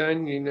what's it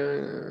saying? You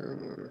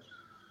know,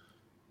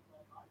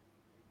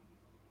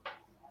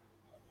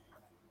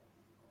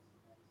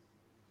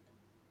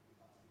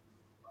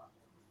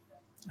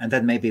 and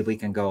then maybe we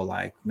can go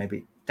like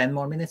maybe 10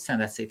 more minutes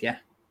and that's it, yeah?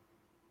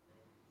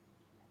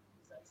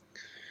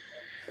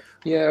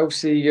 Yeah,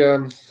 obviously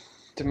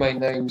domain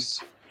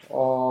names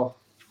are,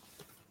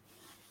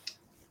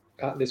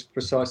 at this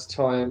precise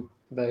time,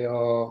 they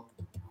are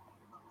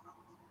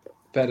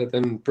better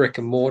than brick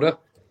and mortar.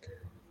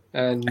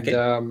 And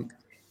okay.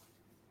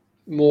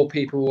 More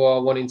people are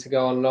wanting to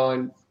go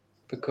online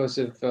because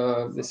of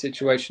the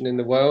situation in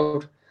the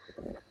world.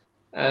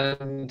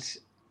 and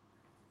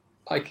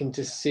I can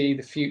just see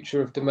the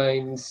future of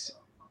domains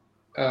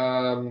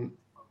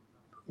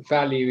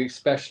value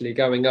especially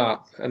going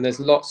up, and there's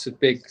lots of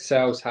big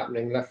sales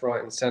happening left,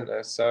 right, and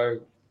center. So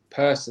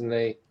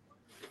personally,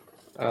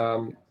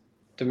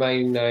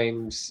 domain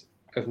names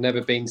have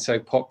never been so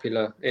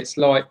popular. It's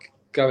like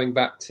going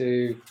back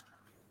to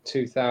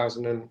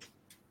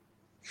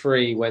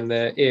 2003 when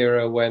the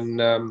era when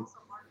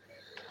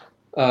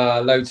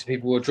loads of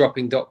people were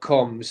dropping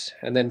 .coms,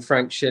 and then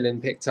Frank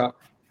Schilling picked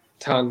up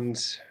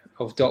tons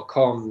of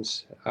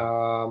 .coms.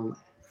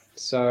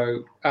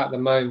 So at the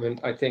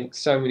moment, I think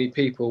so many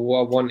people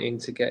are wanting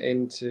to get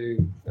into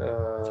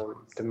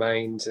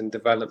domains and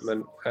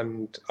development,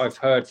 and I've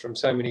heard from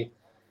so many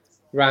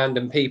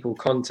random people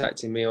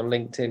contacting me on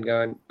LinkedIn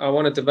going, I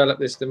want to develop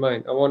this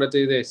domain, I want to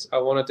do this, I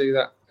want to do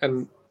that,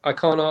 and I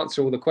can't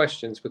answer all the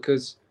questions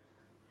because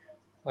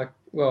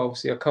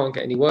obviously I can't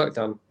get any work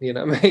done, you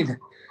know what I mean?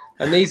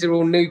 And these are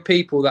all new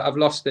people that have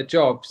lost their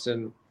jobs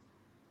and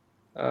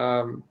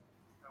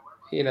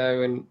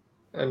and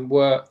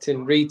worked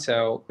in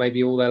retail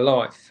maybe all their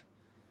life.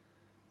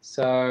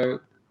 So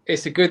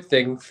it's a good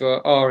thing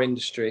for our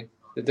industry,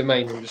 the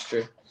domain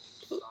industry.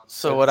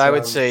 So what I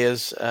would say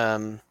is,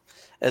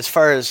 as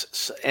far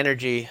as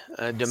energy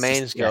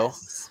domains go,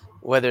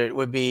 whether it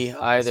would be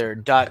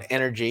either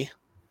 .energy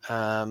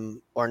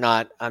or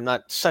not, I'm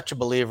not such a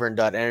believer in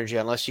 .energy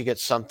unless you get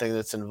something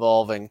that's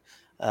involving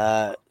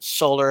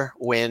solar,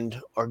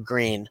 wind, or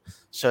green.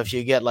 So if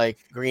you get like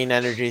green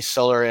energy,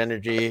 solar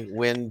energy,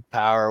 wind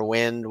power,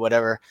 wind,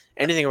 whatever,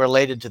 anything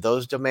related to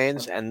those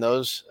domains and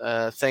those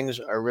things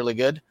are really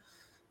good.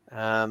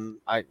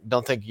 I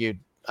don't think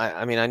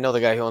I mean, I know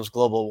the guy who owns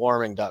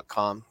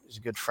globalwarming.com. He's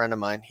a good friend of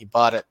mine. He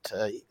bought it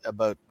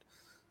about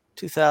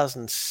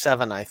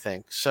 2007, I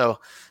think. So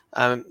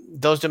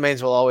those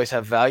domains will always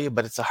have value,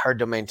 but it's a hard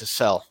domain to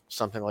sell,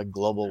 something like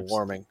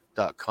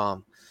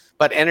globalwarming.com.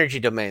 But energy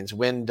domains,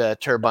 wind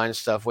turbine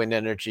stuff, wind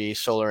energy,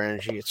 solar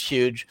energy, it's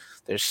huge.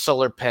 There's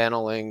solar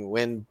paneling,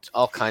 wind,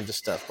 all kinds of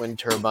stuff, wind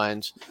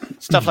turbines,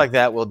 stuff like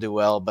that will do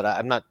well. But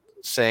I'm not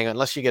saying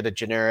unless you get a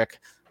generic,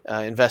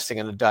 investing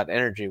in a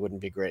 .energy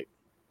wouldn't be great.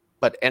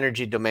 But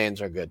energy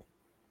domains are good.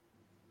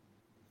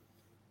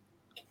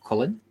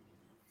 Colin?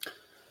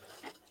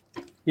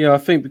 Yeah, I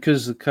think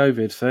because of the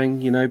COVID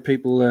thing,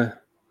 people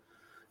are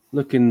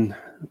looking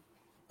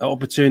at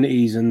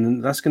opportunities,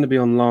 and that's going to be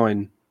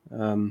online.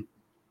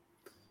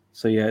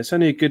 So yeah, it's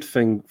only a good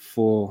thing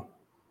for,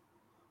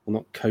 well,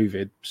 not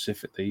COVID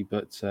specifically,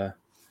 but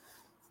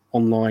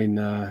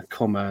online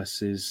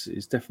commerce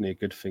is definitely a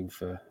good thing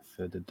for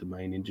the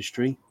domain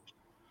industry.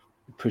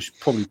 It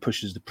probably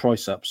pushes the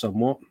price up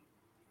somewhat.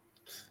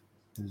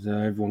 As,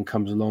 everyone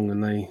comes along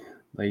and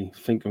they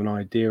think of an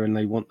idea and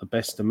they want the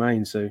best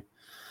domain. So,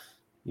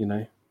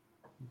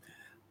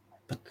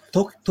 But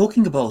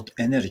talking about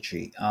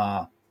energy,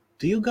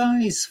 do you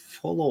guys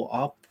follow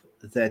up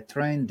the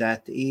trend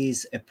that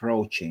is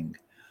approaching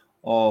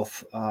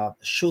of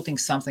shooting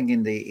something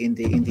in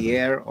the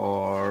air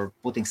or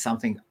putting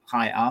something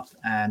high up,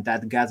 and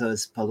that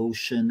gathers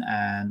pollution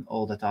and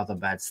all that other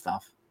bad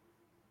stuff?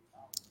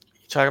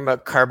 You talking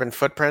about carbon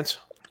footprints?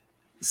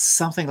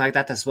 Something like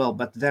that as well,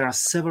 but there are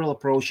several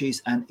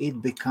approaches and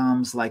it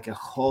becomes like a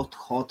hot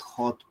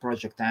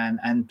project,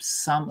 and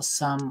some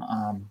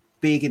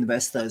big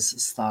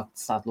investors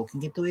start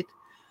looking into it,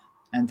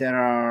 and there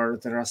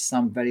are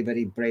some very,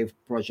 very brave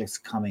projects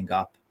coming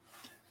up.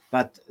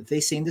 But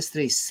this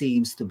industry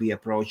seems to be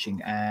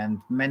approaching,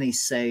 and many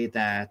say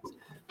that,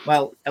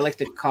 well,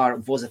 electric car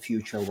was a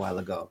future a while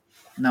ago.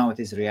 Now it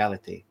is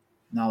reality.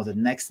 Now the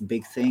next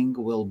big thing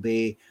will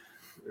be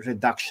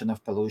reduction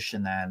of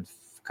pollution and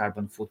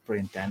carbon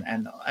footprint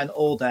and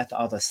all that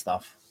other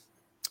stuff.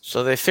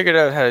 So they figured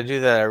out how to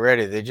do that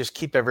already. They just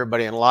keep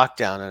everybody in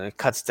lockdown and it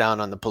cuts down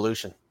on the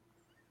pollution.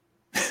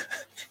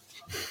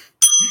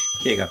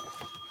 Here you go.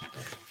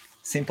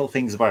 Simple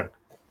things work.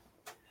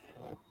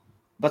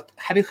 But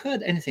have you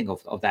heard anything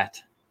of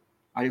that?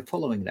 Are you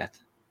following that?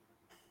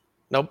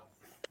 Nope.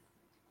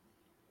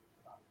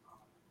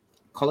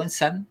 Colin,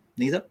 Sam,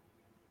 neither?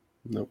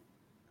 Nope.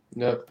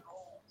 No.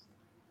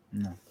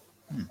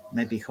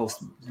 Maybe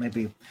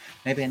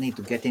I need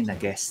to get in a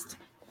guest.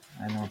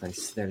 I know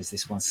there is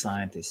this one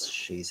scientist.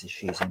 She's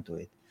into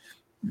it.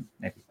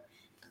 Maybe.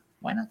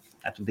 Why not?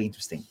 That would be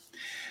interesting.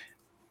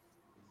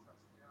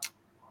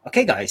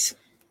 Okay, guys.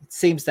 It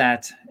seems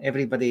that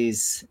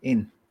everybody's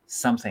in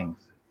something.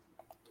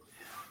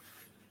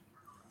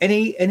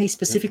 Any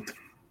specific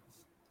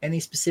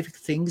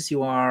things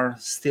you are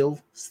still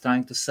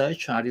trying to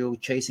search? Are you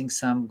chasing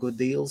some good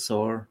deals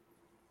or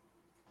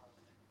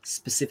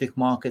specific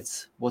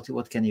markets?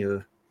 What can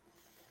you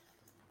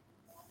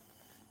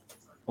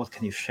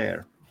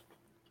share?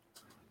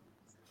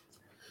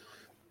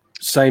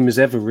 Same as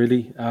ever,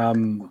 really.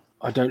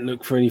 I don't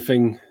look for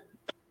anything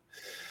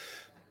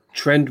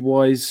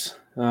trend-wise.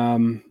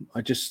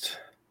 I just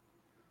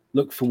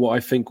look for what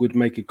I think would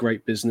make a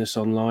great business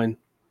online,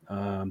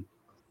 and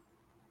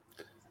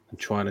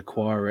try and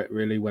acquire it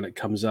really when it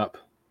comes up.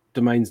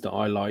 Domains that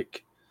I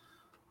like.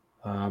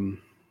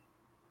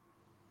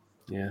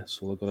 Yeah, that's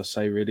all I've got to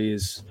say really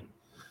is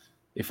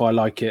if I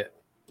like it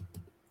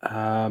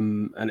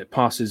and it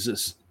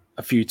passes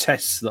a few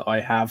tests that I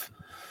have,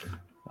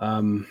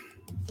 and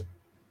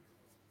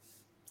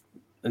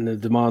the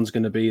demand's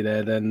going to be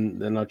there,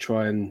 then I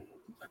try and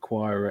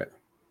acquire it.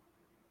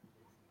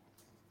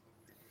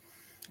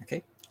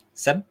 Okay.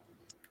 Sam?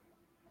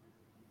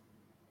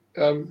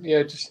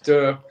 Just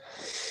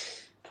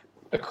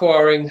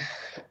acquiring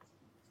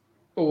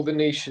all the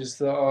niches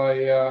that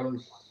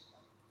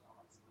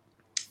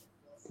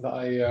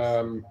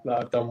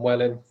I've done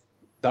well in,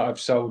 that I've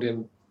sold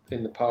in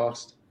the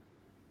past,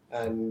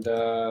 and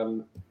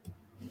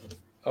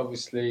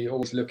obviously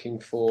always looking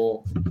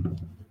for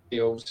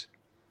deals.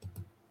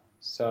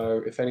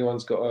 So if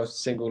anyone's got a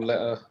single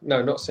letter,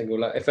 no, not single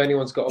letter, if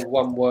anyone's got a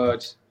one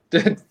word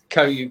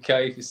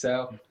co.uk for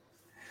sale,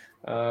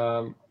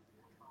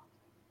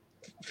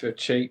 for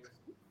cheap,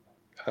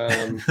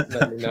 let me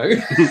know.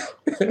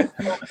 The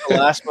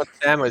last one,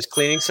 Sam, was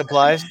cleaning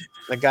supplies.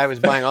 The guy was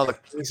buying all the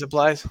cleaning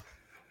supplies.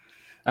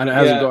 And it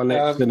hasn't got an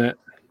X in it.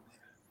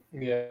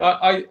 Yeah,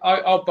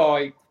 I'll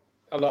buy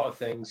a lot of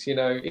things,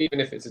 even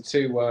if it's a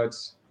 2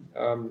 words,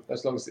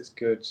 as long as it's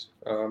good.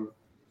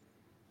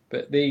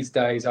 But these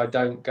days, I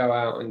don't go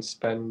out and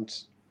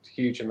spend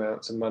huge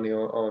amounts of money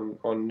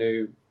on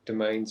new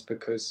domains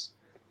because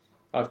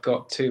I've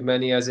got too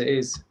many as it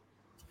is.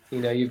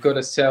 You've got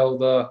to sell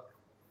the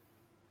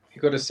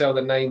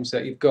names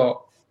that you've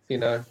got,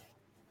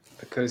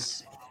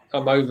 because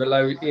I'm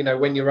overload.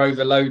 When you're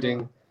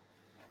overloading,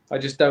 I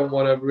just don't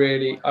want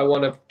to I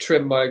want to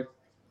trim my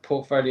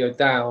portfolio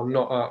down,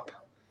 not up,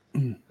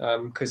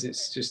 because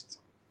it's just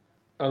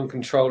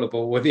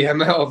uncontrollable with the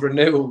amount of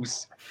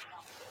renewals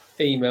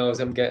emails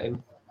I'm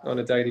getting on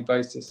a daily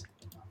basis.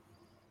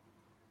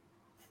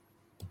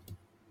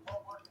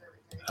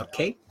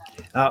 Okay.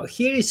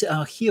 Here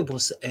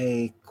was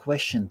a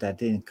question that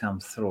didn't come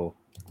through,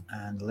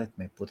 and let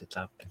me put it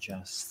up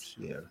just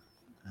here.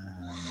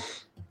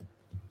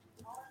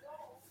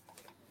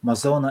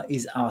 Mazona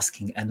is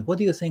asking, and what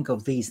do you think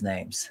of these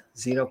names?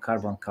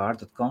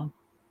 ZeroCarbonCar.com,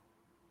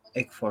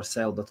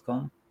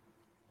 eggforsale.com,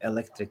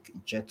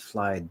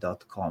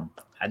 electricjetfly.com.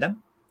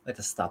 Adam? Let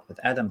us start with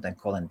Adam, then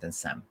Colin, then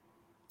Sam.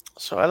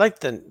 So I like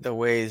the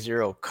way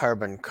Zero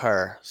Carbon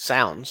Car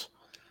sounds.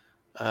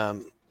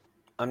 I'm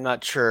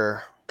not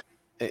sure.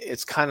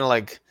 It's kind of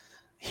like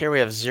here we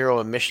have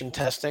zero emission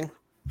testing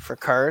for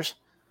cars.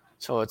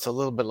 So it's a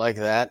little bit like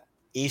that.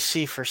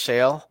 EC for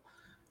sale,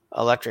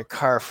 electric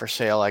car for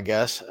sale, I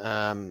guess.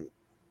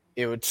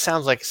 It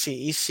sounds like,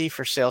 EC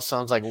for sale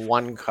sounds like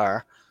one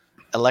car,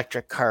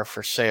 electric car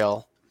for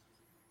sale.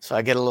 So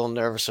I get a little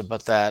nervous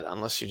about that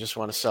unless you just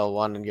want to sell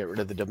one and get rid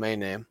of the domain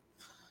name.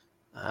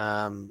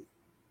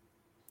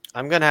 I'm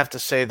going to have to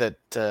say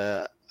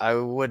that I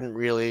wouldn't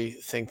really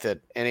think that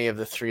any of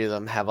the three of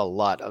them have a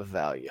lot of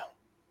value.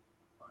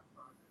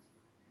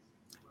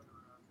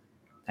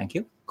 Thank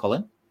you.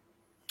 Colin?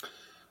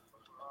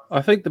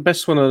 I think the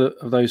best one of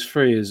those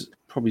three is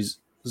probably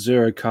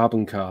Zero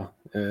Carbon Car.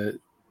 It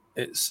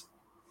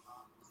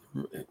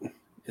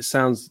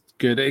sounds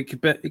good. It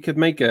could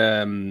make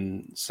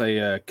say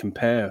a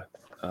compare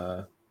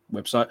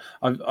website.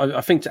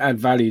 I think to add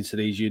value to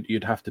these,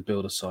 you'd have to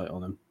build a site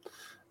on them.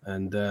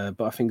 And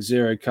but I think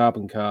Zero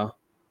Carbon Car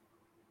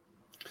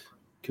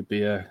could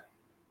be a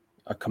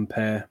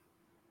comparative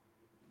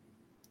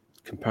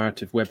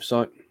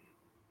website.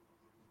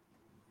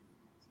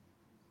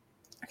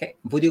 Okay.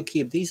 Would you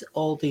keep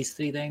all these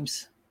three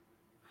names?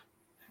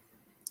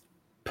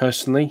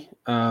 Personally,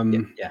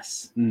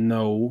 yes.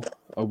 No,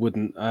 I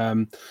wouldn't.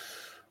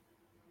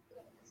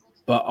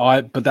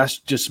 But that's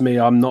just me.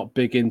 I'm not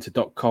big into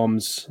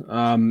 .coms.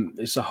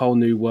 It's a whole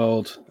new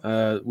world,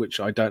 which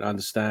I don't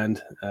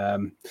understand a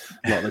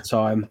lot of the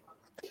time.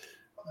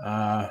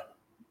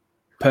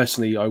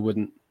 Personally, I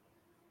wouldn't.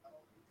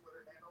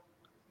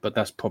 But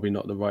that's probably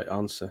not the right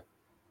answer.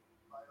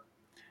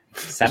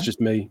 Sam? That's just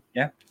me.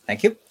 Yeah.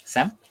 Thank you.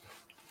 Sam?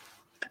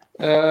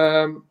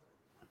 No,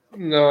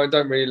 I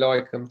don't really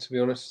like them, to be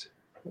honest.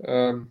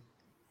 No,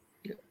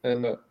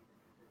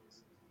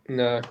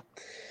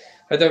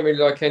 I don't really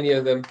like any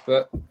of them,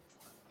 but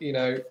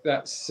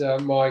that's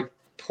my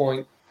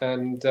point,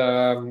 and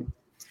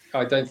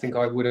I don't think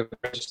I would have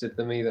registered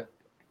them either.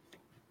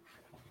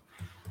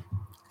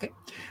 Okay,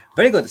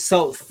 very good.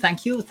 So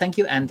thank you,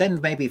 and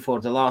then maybe for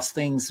the last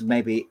things,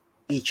 maybe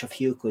each of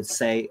you could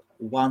say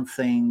one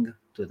thing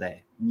to the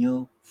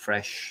new,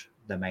 fresh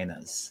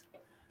domainers.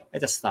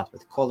 Let us start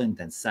with Colin,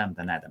 then Sam,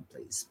 then Adam,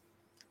 please.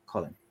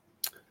 Colin.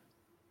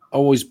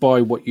 Always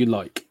buy what you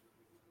like.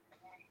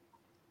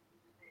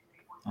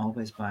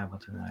 Always buy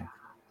what you like.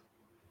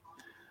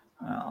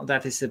 Well,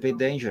 that is a bit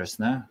dangerous,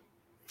 no?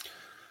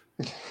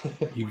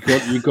 You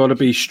got to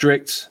be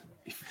strict.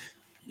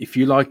 If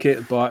you like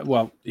it, buy it.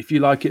 Well, if you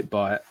like it,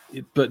 buy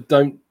it. But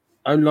don't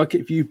like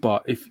it if you buy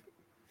it.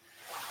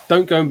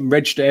 Don't go and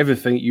register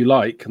everything you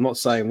like. I'm not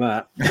saying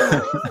that.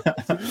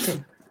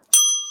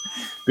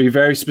 Be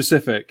very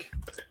specific,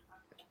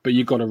 but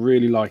you've got to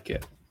really like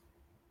it.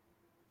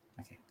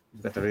 Okay,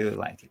 you've got to really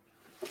like it.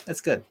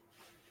 That's good.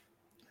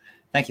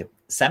 Thank you.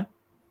 Sam?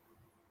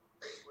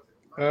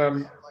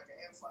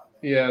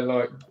 Yeah,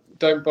 like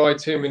don't buy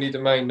too many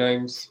domain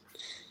names,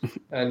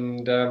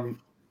 and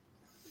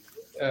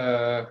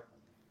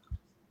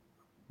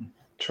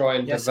try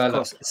and Yes, of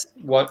develop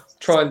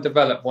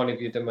course. one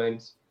of your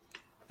domains.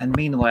 And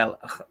meanwhile,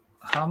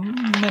 how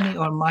many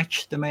or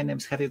much domain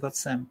names have you got,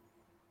 Sam?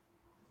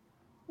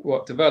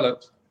 What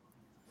developed?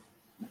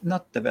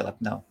 Not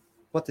developed, no.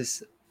 What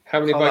is How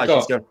many have I large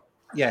got? is your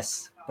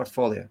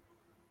portfolio?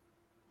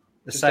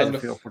 The Just size under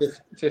of your portfolio.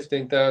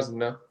 15,000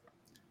 now.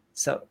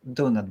 So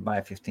do not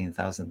buy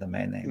 15,000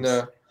 domain names.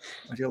 No.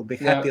 Or you'll be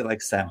happy No.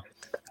 like Sam.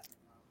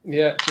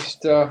 Yeah,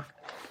 just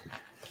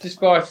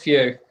buy a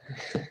few.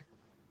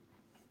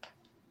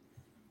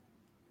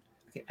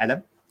 Okay,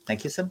 Adam,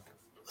 thank you, Sam.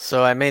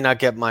 So I may not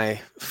get my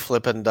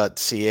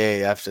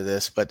flippin.ca after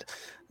this, but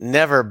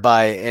never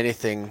buy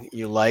anything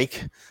you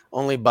like.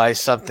 Only buy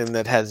something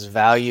that has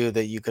value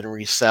that you can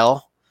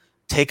resell.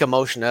 Take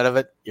emotion out of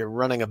it. You're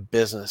running a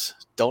business.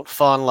 Don't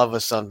fall in love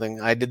with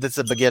something. I did this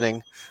at the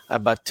beginning. I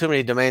bought too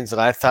many domains that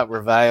I thought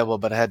were valuable,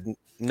 but I had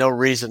no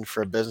reason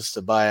for a business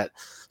to buy it.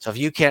 So if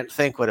you can't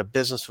think what a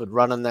business would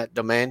run on that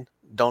domain,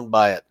 don't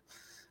buy it.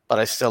 But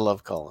I still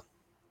love Colin.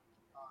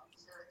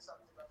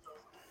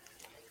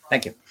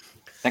 Thank you.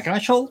 Thank you very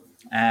much, all.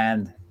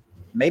 And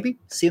maybe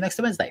see you next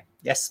Wednesday.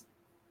 Yes.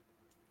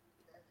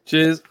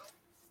 Cheers.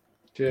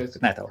 Cheers.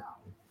 Good night, all.